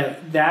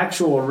 But the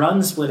actual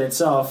run split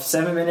itself,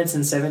 7 minutes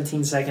and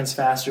 17 seconds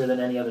faster than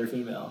any other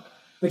female,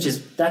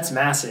 that's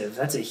massive.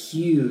 That's a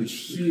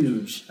huge,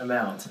 huge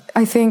amount.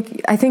 I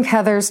think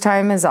Heather's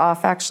time is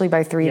off actually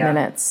by 3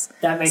 minutes.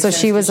 That makes sense.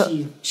 So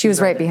she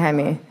was right behind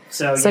me.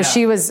 So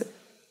she was,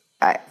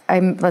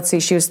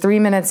 she was 3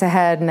 minutes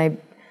ahead, and I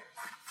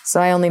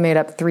only made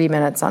up 3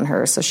 minutes on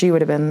her. So she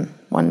would have been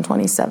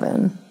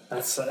 1:27.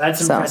 That's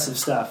impressive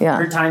stuff. Yeah.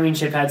 Her timing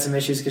chip had some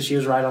issues because she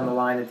was right on the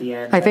line at the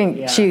end. I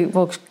think she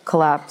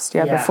collapsed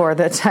before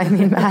the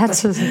timing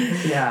match.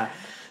 Yeah.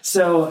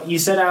 So you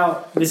set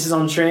out, this is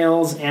on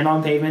trails and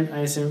on pavement, I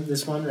assume,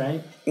 this one,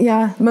 right?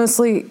 Yeah,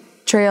 mostly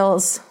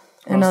trails.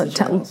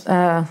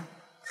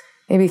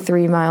 Maybe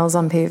 3 miles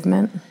on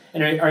pavement.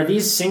 And are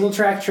these single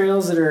track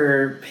trails that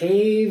are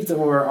paved,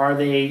 or are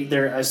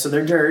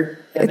they're dirt?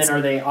 And then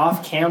are they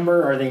off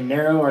camber? Are they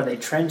narrow? Are they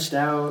trenched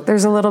out?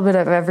 There's a little bit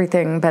of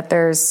everything, but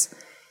there's,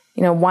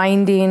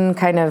 winding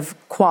kind of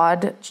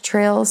quad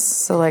trails.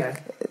 So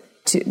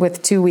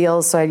with 2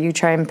 wheels. So you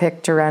try and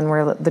pick to run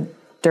where the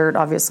dirt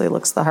obviously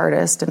looks the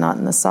hardest and not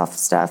in the soft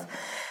stuff.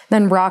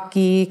 Then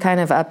rocky, kind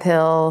of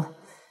uphill.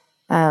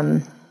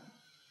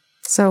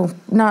 So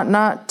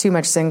not too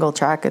much single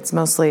track. It's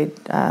mostly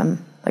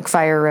like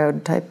fire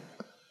road type.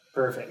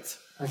 Perfect.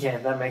 Okay,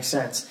 that makes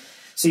sense.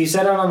 So you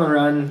set out on the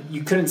run.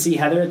 You couldn't see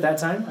Heather at that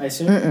time, I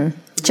assume?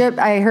 Chip,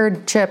 I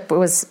heard Chip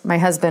my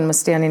husband was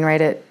standing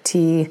right at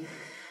T2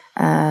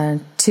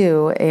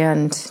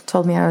 and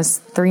told me I was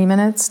 3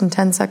 minutes and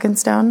 10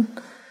 seconds down.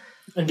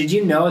 And did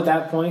you know at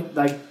that point,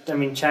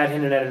 Chad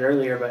hinted at it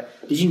earlier, but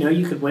did you know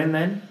you could win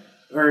then?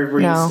 Or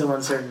were you still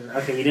uncertain?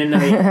 Okay, you didn't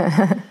know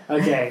yet.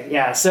 Okay,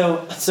 yeah.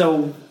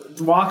 So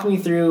walk me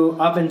through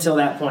up until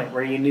that point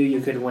where you knew you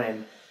could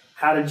win.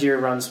 How did your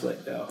run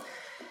split go?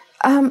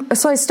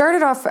 So I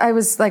started off, I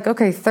was like,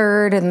 okay,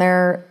 third, and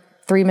they're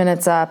 3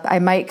 minutes up. I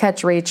might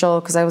catch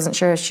Rachel because I wasn't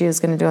sure if she was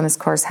going to do on this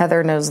course.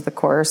 Heather knows the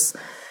course.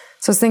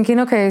 So I was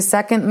thinking, okay,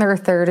 second or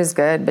third is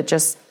good, but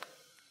just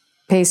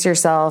pace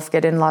yourself,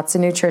 get in lots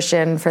of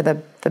nutrition for the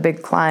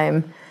big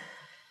climb.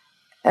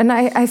 And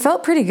I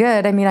felt pretty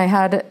good. I mean, I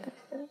had,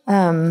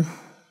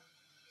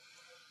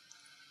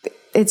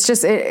 it's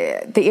just,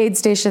 the aid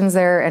stations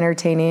there are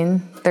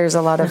entertaining. There's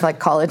a lot of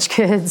college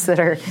kids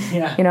that are,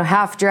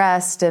 half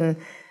dressed. And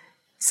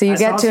so you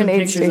get to an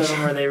aid station. Of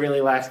them where they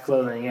really lacked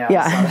clothing.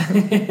 Yeah.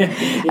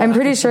 I'm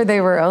pretty sure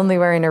they were only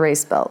wearing a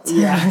race belt.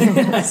 Yeah.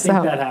 I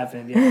think that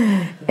happened.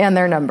 Yeah. And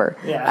their number.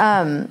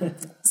 Yeah.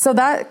 So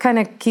that kind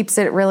of keeps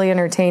it really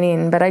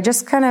entertaining. But I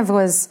just kind of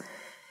was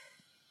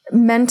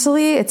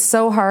mentally, it's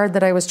so hard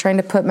that I was trying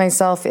to put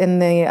myself in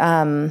the,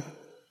 I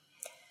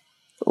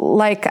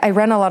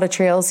run a lot of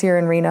trails here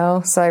in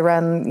Reno. So I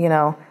run,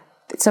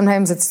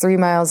 sometimes it's 3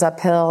 miles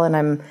uphill and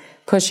I'm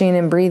pushing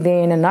and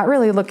breathing and not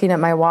really looking at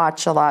my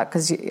watch a lot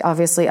because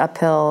obviously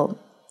uphill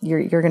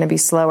you're going to be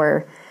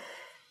slower.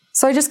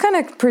 So I just kind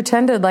of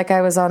pretended like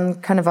I was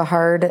on kind of a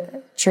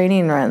hard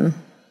training run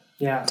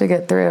to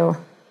get through.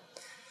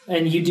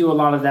 And you do a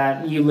lot of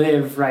that. You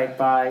live right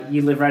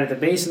at the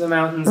base of the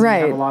mountains. Right.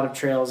 And you have a lot of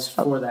trails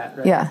for that,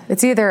 right? Yeah.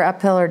 It's either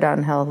uphill or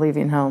downhill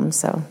leaving home.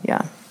 So,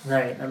 yeah.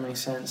 Right. That makes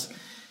sense.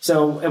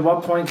 So at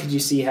what point could you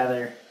see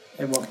Heather?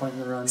 At what point in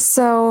the run?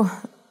 So,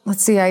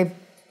 let's see.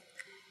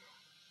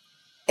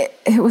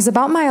 It was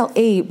about mile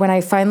 8 when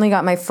I finally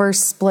got my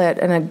first split,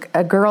 and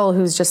a girl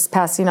who's just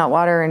passing out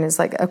water and is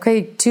like,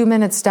 okay, 2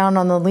 minutes down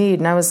on the lead.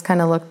 And I was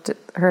kind of looked at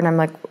her and I'm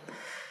like,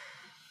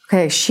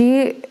 okay,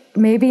 she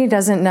maybe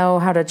doesn't know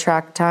how to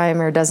track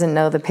time or doesn't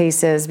know the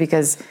paces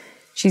because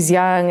she's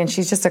young and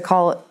she's just a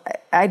call.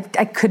 I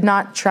could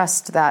not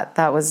trust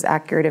that was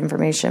accurate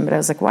information, but I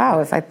was like, wow,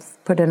 if I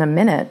put in a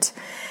minute.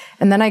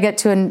 And then I get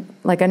to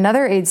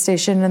another aid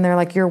station and they're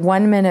like, you're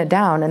 1 minute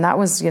down. And that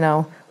was,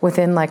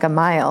 within like a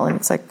mile. And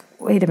it's like,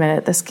 wait a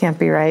minute, this can't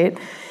be right.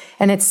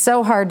 And it's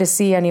so hard to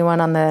see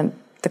anyone on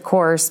the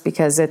course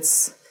because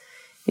it's,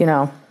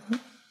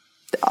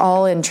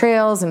 all in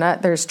trails and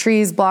there's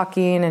trees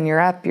blocking and you're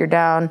up, you're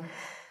down.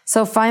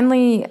 So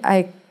finally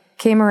I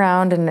came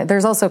around and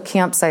there's also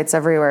campsites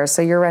everywhere.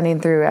 So you're running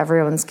through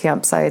everyone's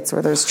campsites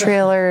where there's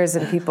trailers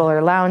and people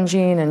are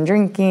lounging and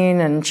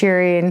drinking and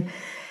cheering.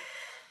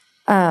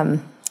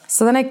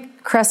 So then I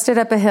crested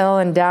up a hill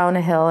and down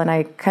a hill and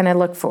I kind of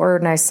looked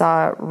forward and I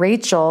saw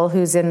Rachel,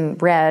 who's in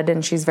red,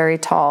 and she's very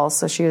tall.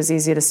 So she was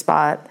easy to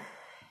spot,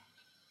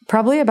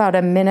 probably about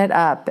a minute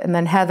up. And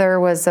then Heather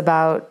was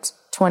about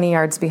 20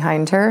 yards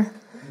behind her.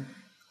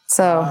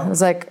 So I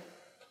was like,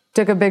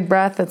 took a big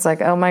breath. It's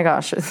like, oh my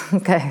gosh.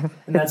 Okay.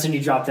 And that's when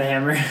you drop the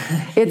hammer.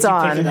 It's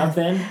on. Pick it up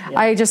then?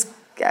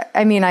 Yeah.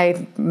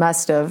 I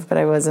must have, but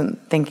I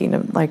wasn't thinking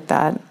of like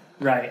that.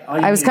 Right.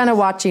 I was kind of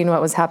watching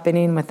what was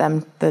happening with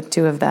them, the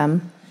two of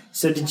them.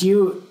 So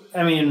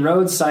in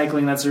road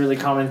cycling, that's a really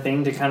common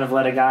thing to kind of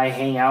let a guy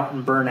hang out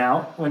and burn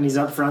out when he's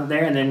up front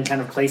there and then kind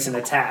of place an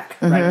attack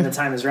right when the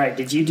time is right.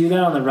 Did you do that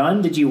on the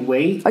run? Did you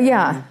wait? Oh,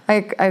 yeah.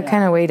 I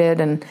kind of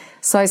waited. And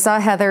so I saw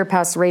Heather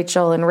pass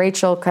Rachel and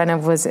Rachel kind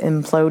of was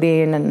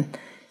imploding and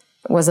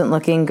wasn't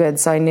looking good.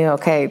 So I knew,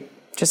 okay,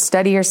 just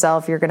steady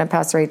yourself. You're going to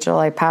pass Rachel.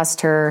 I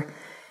passed her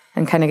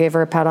and kind of gave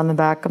her a pat on the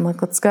back. I'm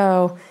like, let's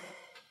go.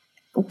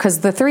 Because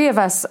the three of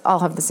us all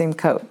have the same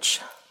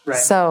coach. Right.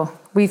 So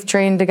we've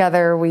trained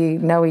together. We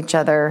know each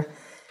other.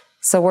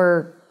 So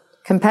we're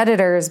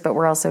competitors, but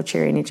we're also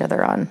cheering each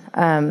other on.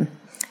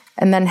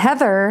 And then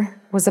Heather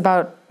was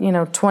about,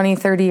 20,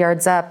 30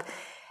 yards up.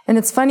 And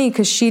it's funny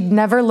because she'd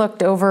never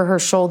looked over her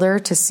shoulder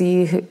to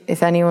see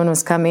if anyone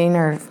was coming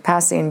or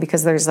passing,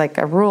 because there's like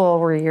a rule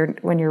where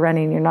when you're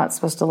running, you're not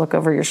supposed to look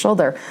over your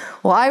shoulder.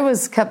 Well, I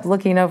kept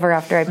looking over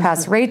after I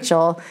passed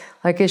Rachel.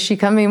 Like, is she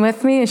coming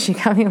with me? Is she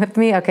coming with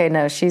me? Okay,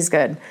 no, she's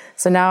good.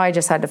 So now I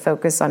just had to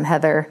focus on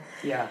Heather.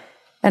 Yeah.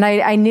 And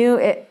I knew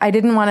I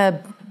didn't want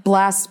to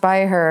blast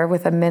by her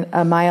with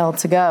a mile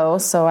to go.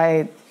 So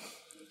I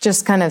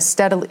just kind of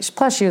steadily,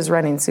 plus she was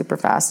running super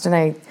fast, and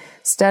I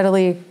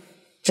steadily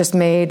just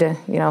made,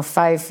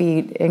 5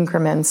 feet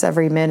increments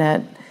every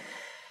minute.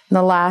 And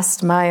the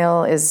last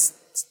mile is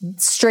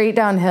straight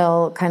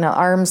downhill, kind of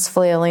arms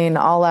flailing,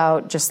 all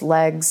out, just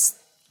legs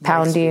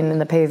pounding in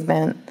the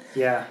pavement.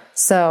 Yeah.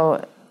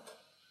 So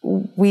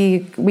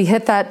we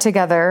hit that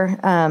together.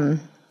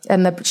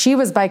 And she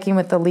was biking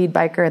with the lead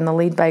biker, and the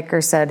lead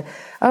biker said,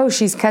 oh,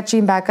 she's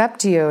catching back up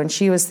to you. And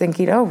she was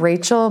thinking, oh,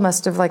 Rachel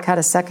must have had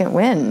a second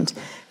wind.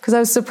 Because I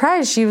was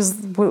surprised she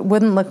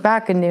wouldn't look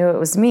back and knew it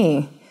was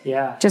me.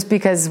 Yeah. Just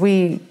because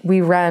we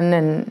run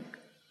and,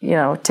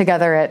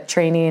 together at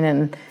training,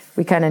 and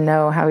we kind of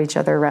know how each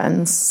other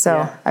runs.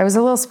 So I was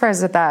a little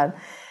surprised at that.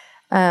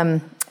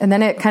 And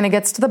then it kind of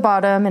gets to the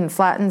bottom and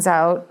flattens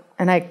out.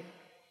 And I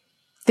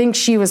think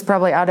she was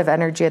probably out of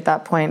energy at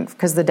that point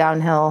because the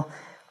downhill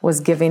was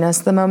giving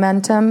us the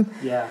momentum.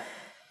 Yeah.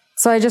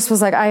 So I just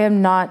was like, I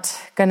am not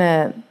going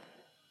to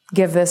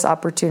give this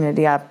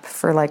opportunity up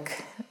for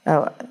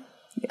a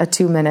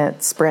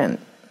 2-minute sprint.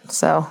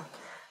 So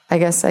I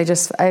guess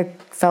I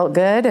felt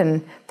good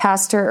and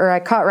passed her, or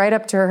I caught right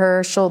up to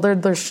her, shoulder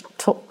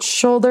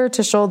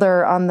to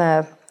shoulder on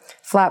the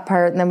flat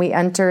part. And then we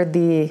entered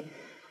the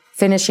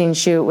finishing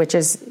chute, which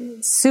is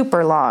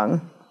super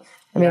long.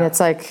 I mean, it's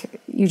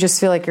like, you just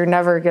feel like you're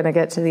never going to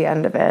get to the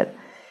end of it.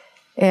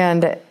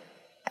 And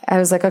I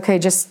was like, okay,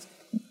 just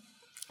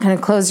kind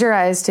of close your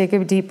eyes, take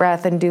a deep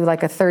breath, and do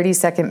like a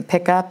 30-second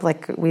pickup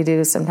like we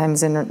do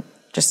sometimes in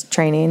just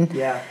training.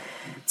 Yeah.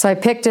 So I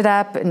picked it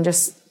up and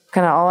just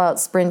kind of all out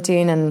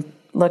sprinting and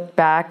looked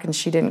back, and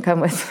she didn't come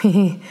with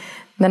me.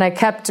 Then I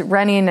kept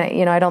running,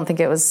 I don't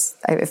think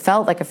it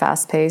felt like a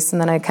fast pace.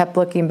 And then I kept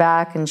looking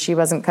back, and she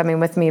wasn't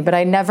coming with me, but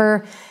I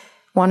never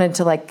wanted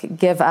to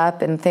give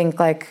up and think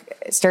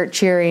start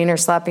cheering or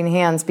slapping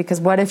hands,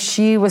 because what if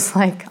she was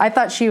I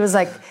thought she was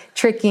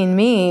tricking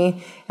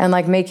me and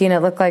making it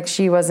look like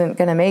she wasn't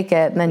going to make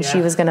it. And then she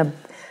was going to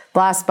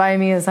blast by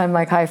me as I'm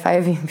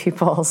high-fiving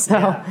people.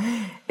 So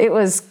it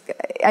was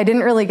I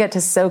didn't really get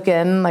to soak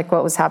in like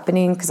what was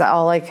happening because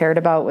all I cared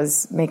about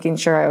was making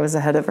sure I was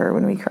ahead of her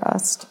when we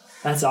crossed.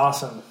 That's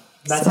awesome.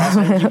 That's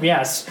awesome.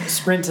 Yeah,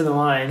 sprint to the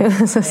line,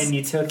 and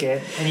you took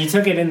it. And you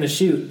took it in the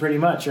chute, pretty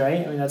much,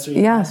 right? I mean, that's what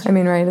you Yeah, I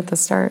mean, right at the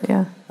start,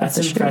 yeah. That's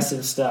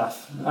impressive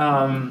stuff.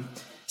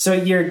 So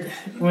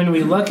when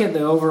we look at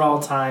the overall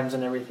times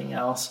and everything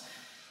else,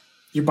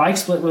 your bike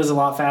split was a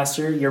lot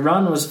faster. Your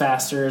run was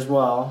faster as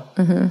well.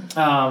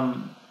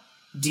 Mm-hmm.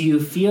 Do you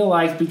feel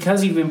like,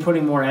 because you've been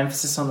putting more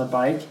emphasis on the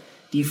bike,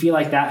 do you feel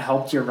like that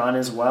helped your run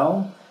as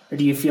well? Or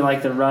do you feel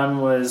like the run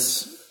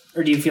was...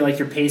 Or do you feel like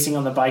your pacing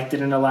on the bike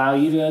didn't allow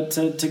you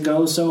to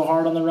go so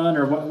hard on the run?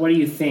 Or what do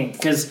you think?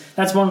 Because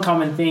that's one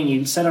common thing.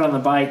 You set it on the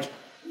bike,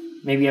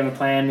 maybe you have a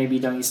plan, maybe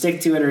you don't. You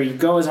stick to it, or you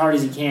go as hard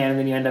as you can, and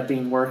then you end up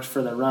being worked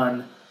for the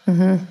run.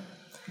 Mm-hmm.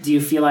 Do you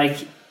feel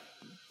like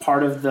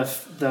part of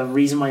the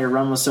reason why your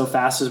run was so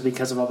fast was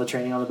because of all the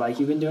training on the bike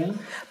you've been doing?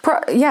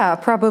 Yeah,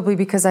 probably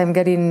because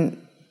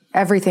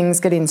everything's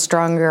getting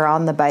stronger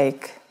on the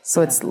bike.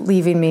 So it's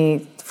leaving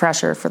me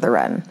fresher for the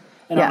run.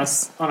 And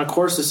yes. on a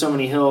course with so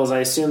many hills, I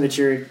assume that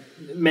you're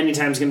many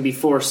times going to be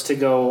forced to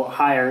go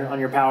higher on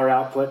your power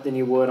output than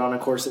you would on a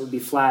course that would be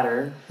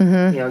flatter.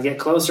 Mm-hmm. Get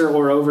closer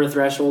or over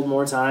threshold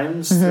more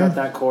times throughout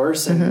that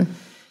course. And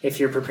if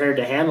you're prepared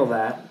to handle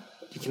that,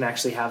 you can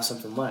actually have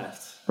something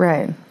left.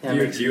 Right. Do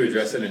you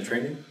address it in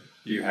training?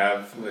 Do you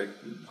have like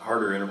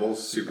harder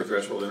intervals, super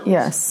threshold intervals?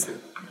 Yes.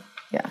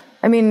 Yeah.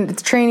 I mean,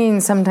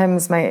 training,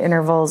 sometimes my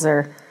intervals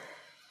are...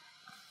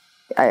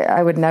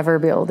 I would never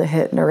be able to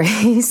hit in a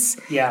race.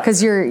 Yeah.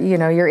 Because you're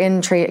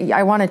in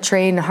I want to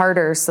train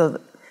harder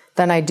so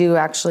then I do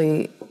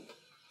actually,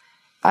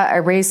 I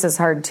race is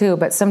hard too,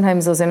 but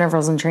sometimes those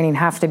intervals in training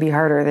have to be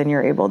harder than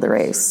you're able to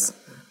race.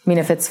 I mean,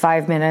 if it's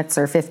 5 minutes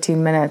or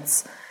 15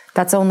 minutes,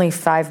 that's only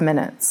 5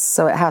 minutes.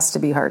 So it has to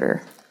be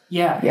harder.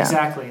 Yeah.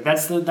 Exactly.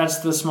 That's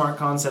the smart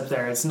concept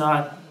there. It's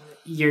not,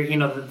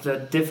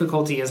 the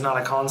difficulty is not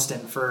a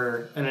constant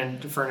for an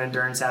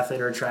endurance athlete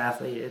or a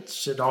triathlete. It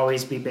should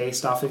always be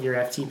based off of your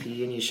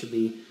FTP, and you should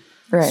be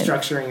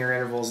structuring your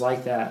intervals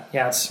like that.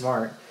 Yeah, it's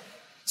smart.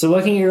 So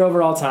looking at your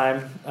overall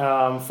time,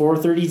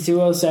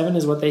 4:32:07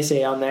 is what they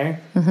say on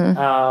there.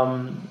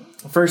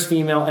 Mm-hmm. First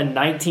female and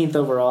 19th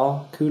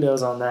overall.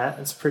 Kudos on that.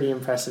 It's pretty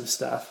impressive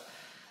stuff.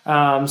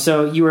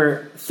 So you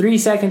were 3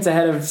 seconds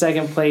ahead of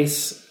second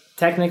place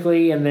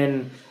technically, and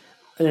then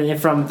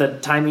from the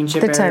timing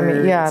chip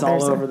error, it's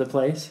all over the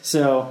place.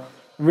 So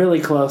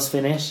really close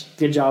finish.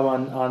 Good job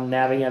on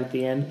nabbing it at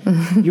the end.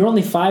 You were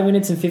only 5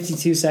 minutes and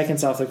 52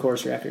 seconds off the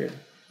course record,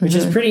 which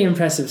is pretty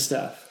impressive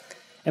stuff.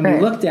 And we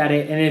looked at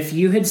it, and if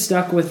you had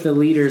stuck with the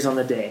leaders on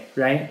the day,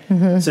 right?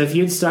 Mm-hmm. So if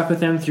you'd stuck with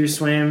them through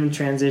swim,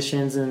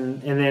 transitions,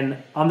 and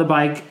then on the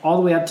bike all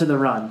the way up to the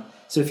run.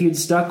 So if you'd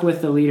stuck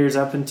with the leaders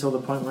up until the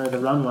point where the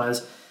run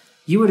was,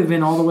 you would have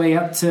been all the way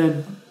up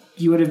to,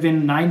 you would have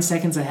been 9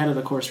 seconds ahead of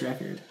the course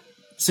record.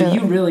 So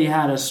you really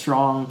had a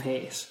strong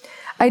pace.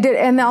 I did.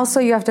 And also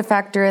you have to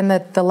factor in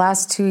that the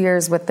last 2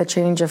 years with the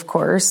change of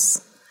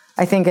course,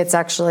 I think it's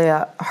actually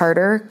a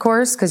harder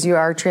course because you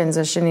are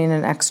transitioning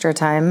an extra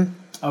time.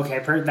 Okay,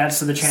 that's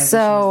the transition.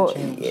 So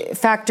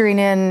factoring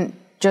in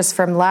just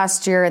from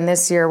last year and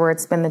this year where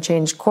it's been the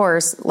changed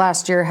course,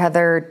 last year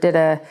Heather did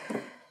a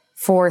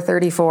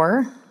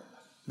 4:34.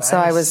 Nice. So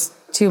I was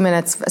 2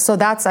 minutes. So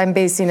I'm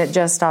basing it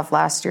just off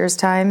last year's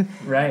time.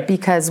 Right.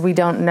 Because we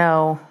don't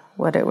know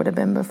what it would have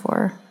been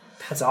before.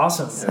 That's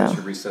awesome. Yeah, they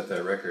should reset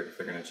that record if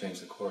they're going to change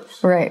the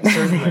course. Right.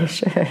 Certainly.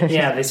 Should.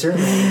 Yeah, they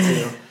certainly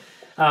need to.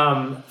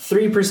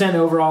 3%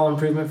 overall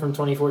improvement from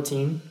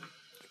 2014.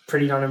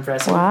 Pretty darn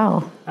impressive.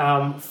 Wow.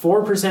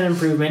 4%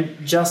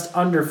 improvement, just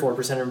under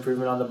 4%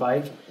 improvement on the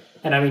bike.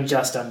 And I mean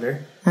just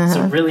under.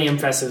 So really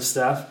impressive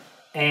stuff.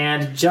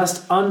 And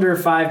just under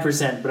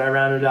 5%, but I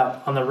rounded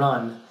up on the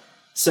run.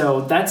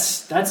 So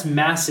that's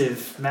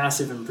massive,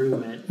 massive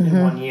improvement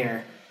in 1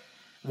 year.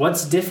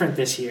 What's different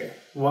this year?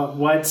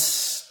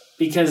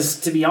 Because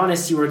to be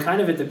honest, you were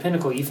kind of at the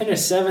pinnacle. You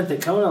finished 7th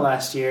at Kona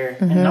last year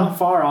and not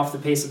far off the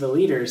pace of the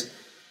leaders.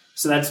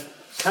 So that's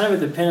kind of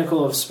at the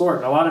pinnacle of sport.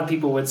 And a lot of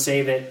people would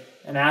say that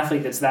an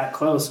athlete that's that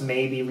close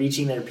may be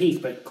reaching their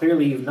peak, but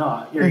clearly you've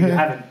not. You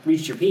haven't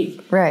reached your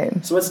peak.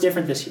 Right. So what's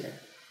different this year?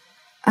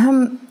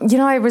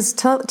 I was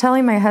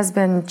telling my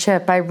husband,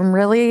 Chip, I'm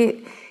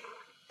really...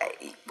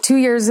 2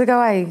 years ago,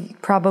 I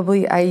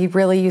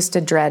really used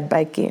to dread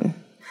biking.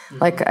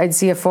 Like I'd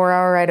see a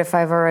 4-hour ride, a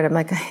 5-hour ride. I'm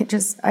like,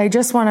 I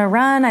just want to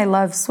run. I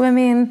love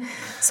swimming.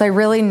 So I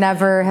really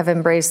never have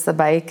embraced the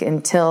bike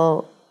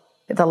until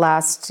the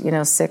last,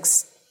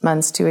 6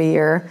 months to a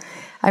year.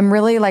 I'm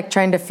really like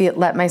trying to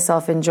let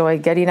myself enjoy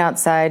getting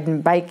outside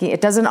and biking.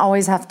 It doesn't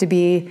always have to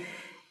be,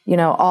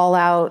 all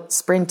out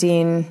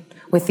sprinting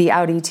with the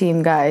Audi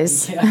team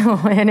guys.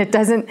 Yeah. And it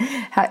doesn't,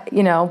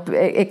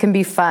 it can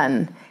be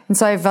fun. And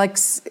so I've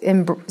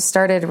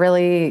started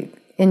really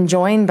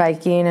enjoying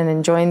biking and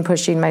enjoying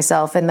pushing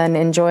myself and then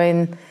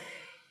enjoying,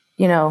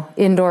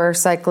 indoor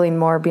cycling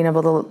more, being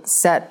able to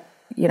set,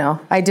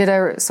 I did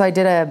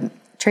a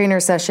trainer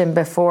session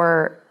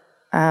before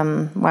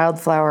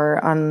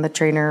Wildflower on the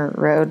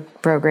TrainerRoad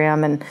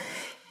program, and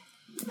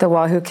the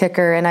Wahoo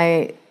kicker, and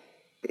I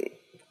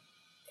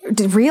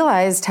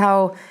realized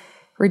how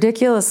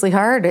ridiculously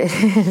hard it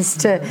is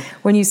to,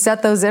 when you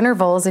set those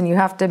intervals and you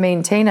have to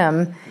maintain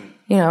them,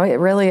 you know, it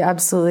really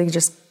absolutely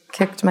just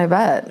kicked my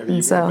butt. You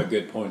bring up a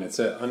good point. It's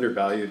an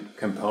undervalued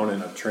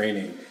component of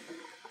training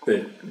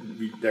that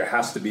there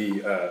has to be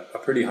a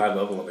pretty high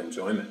level of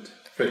enjoyment.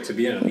 But to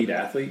be an elite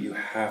athlete, you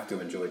have to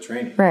enjoy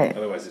training. Right.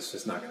 Otherwise, it's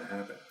just not going to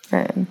happen.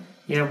 Right.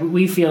 You know,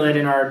 we feel it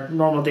in our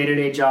normal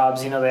day-to-day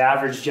jobs, you know, the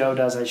average Joe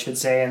does, I should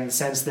say, in the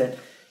sense that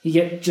you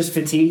get just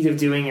fatigued of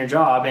doing your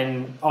job.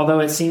 And although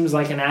it seems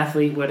like an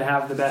athlete would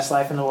have the best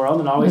life in the world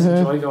and always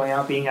enjoy going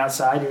out, being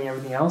outside, doing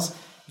everything else,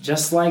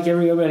 just like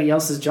everybody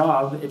else's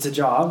job, it's a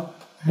job.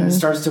 And it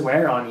starts to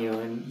wear on you,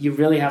 and you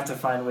really have to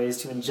find ways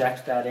to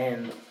inject that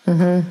in.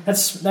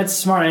 That's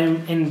smart.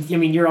 And I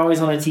mean, you're always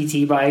on a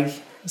TT bike,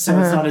 so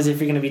it's not as if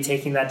you're going to be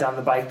taking that down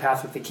the bike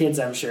path with the kids,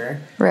 I'm sure.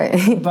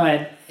 Right.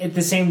 But at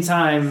the same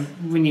time,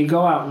 when you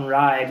go out and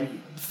ride,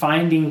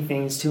 finding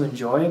things to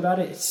enjoy about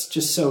it, it's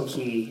just so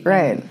key.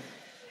 Right.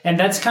 And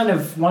that's kind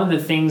of one of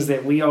the things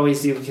that we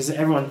always do, because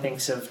everyone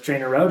thinks of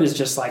TrainerRoad as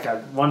just like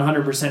a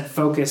 100%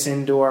 focus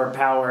indoor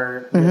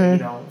power, you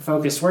know,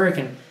 focused work.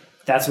 And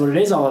that's what it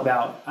is all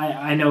about.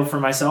 I know for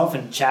myself,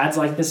 and Chad's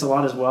like this a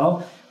lot as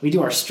well. We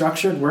do our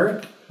structured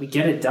work. We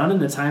get it done in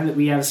the time that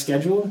we have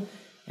scheduled.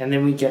 And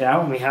then we get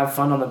out and we have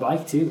fun on the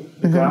bike too.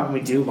 We go out and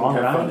we do long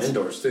rides. Fun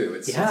indoors too.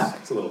 It's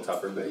a little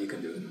tougher, but you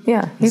can do it.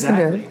 Yeah, you can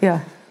do it.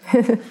 Yeah.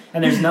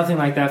 And there's nothing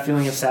like that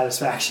feeling of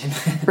satisfaction.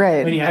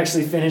 Right. When you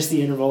actually finish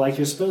the interval like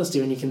you're supposed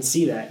to, and you can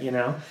see that, you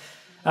know.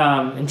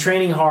 And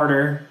training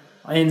harder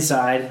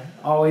inside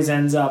always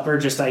ends up, or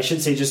just, I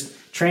should say, just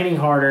training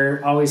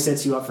harder always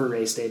sets you up for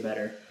race day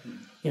better.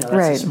 You know,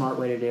 that's a smart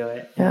way to do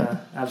it.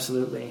 Yeah,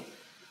 absolutely.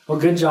 Well,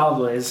 good job,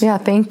 Liz. Yeah,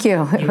 thank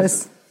you. It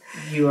was...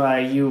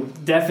 You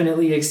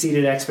definitely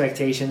exceeded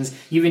expectations.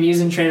 You've been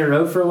using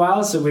TrainerRoad for a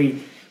while, so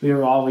we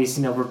were always,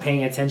 you know, we're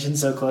paying attention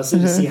so closely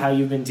to see how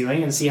you've been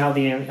doing and see how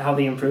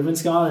the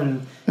improvement's gone,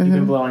 and you've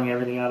been blowing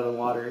everything out of the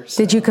water.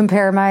 So. Did you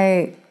compare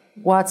my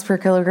watts per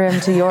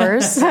kilogram to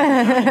yours?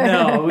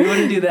 No, we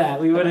wouldn't do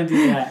that.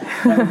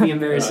 That would be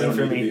embarrassing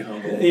for me.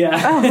 Yeah.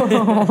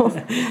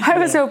 I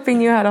was hoping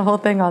you had a whole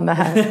thing on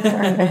that.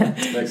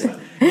 Next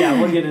time.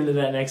 Yeah, we'll get into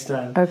that next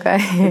time. Okay.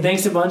 But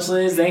thanks a bunch,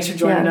 Liz. Thanks for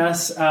joining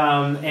us.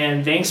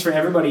 And thanks for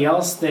everybody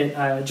else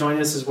that joined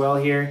us as well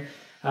here,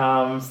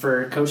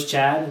 for Coach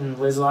Chad and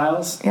Liz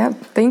Lyles. Yep.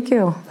 Thank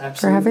you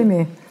for having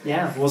me.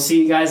 Yeah. We'll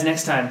see you guys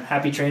next time.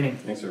 Happy training.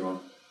 Thanks, everyone.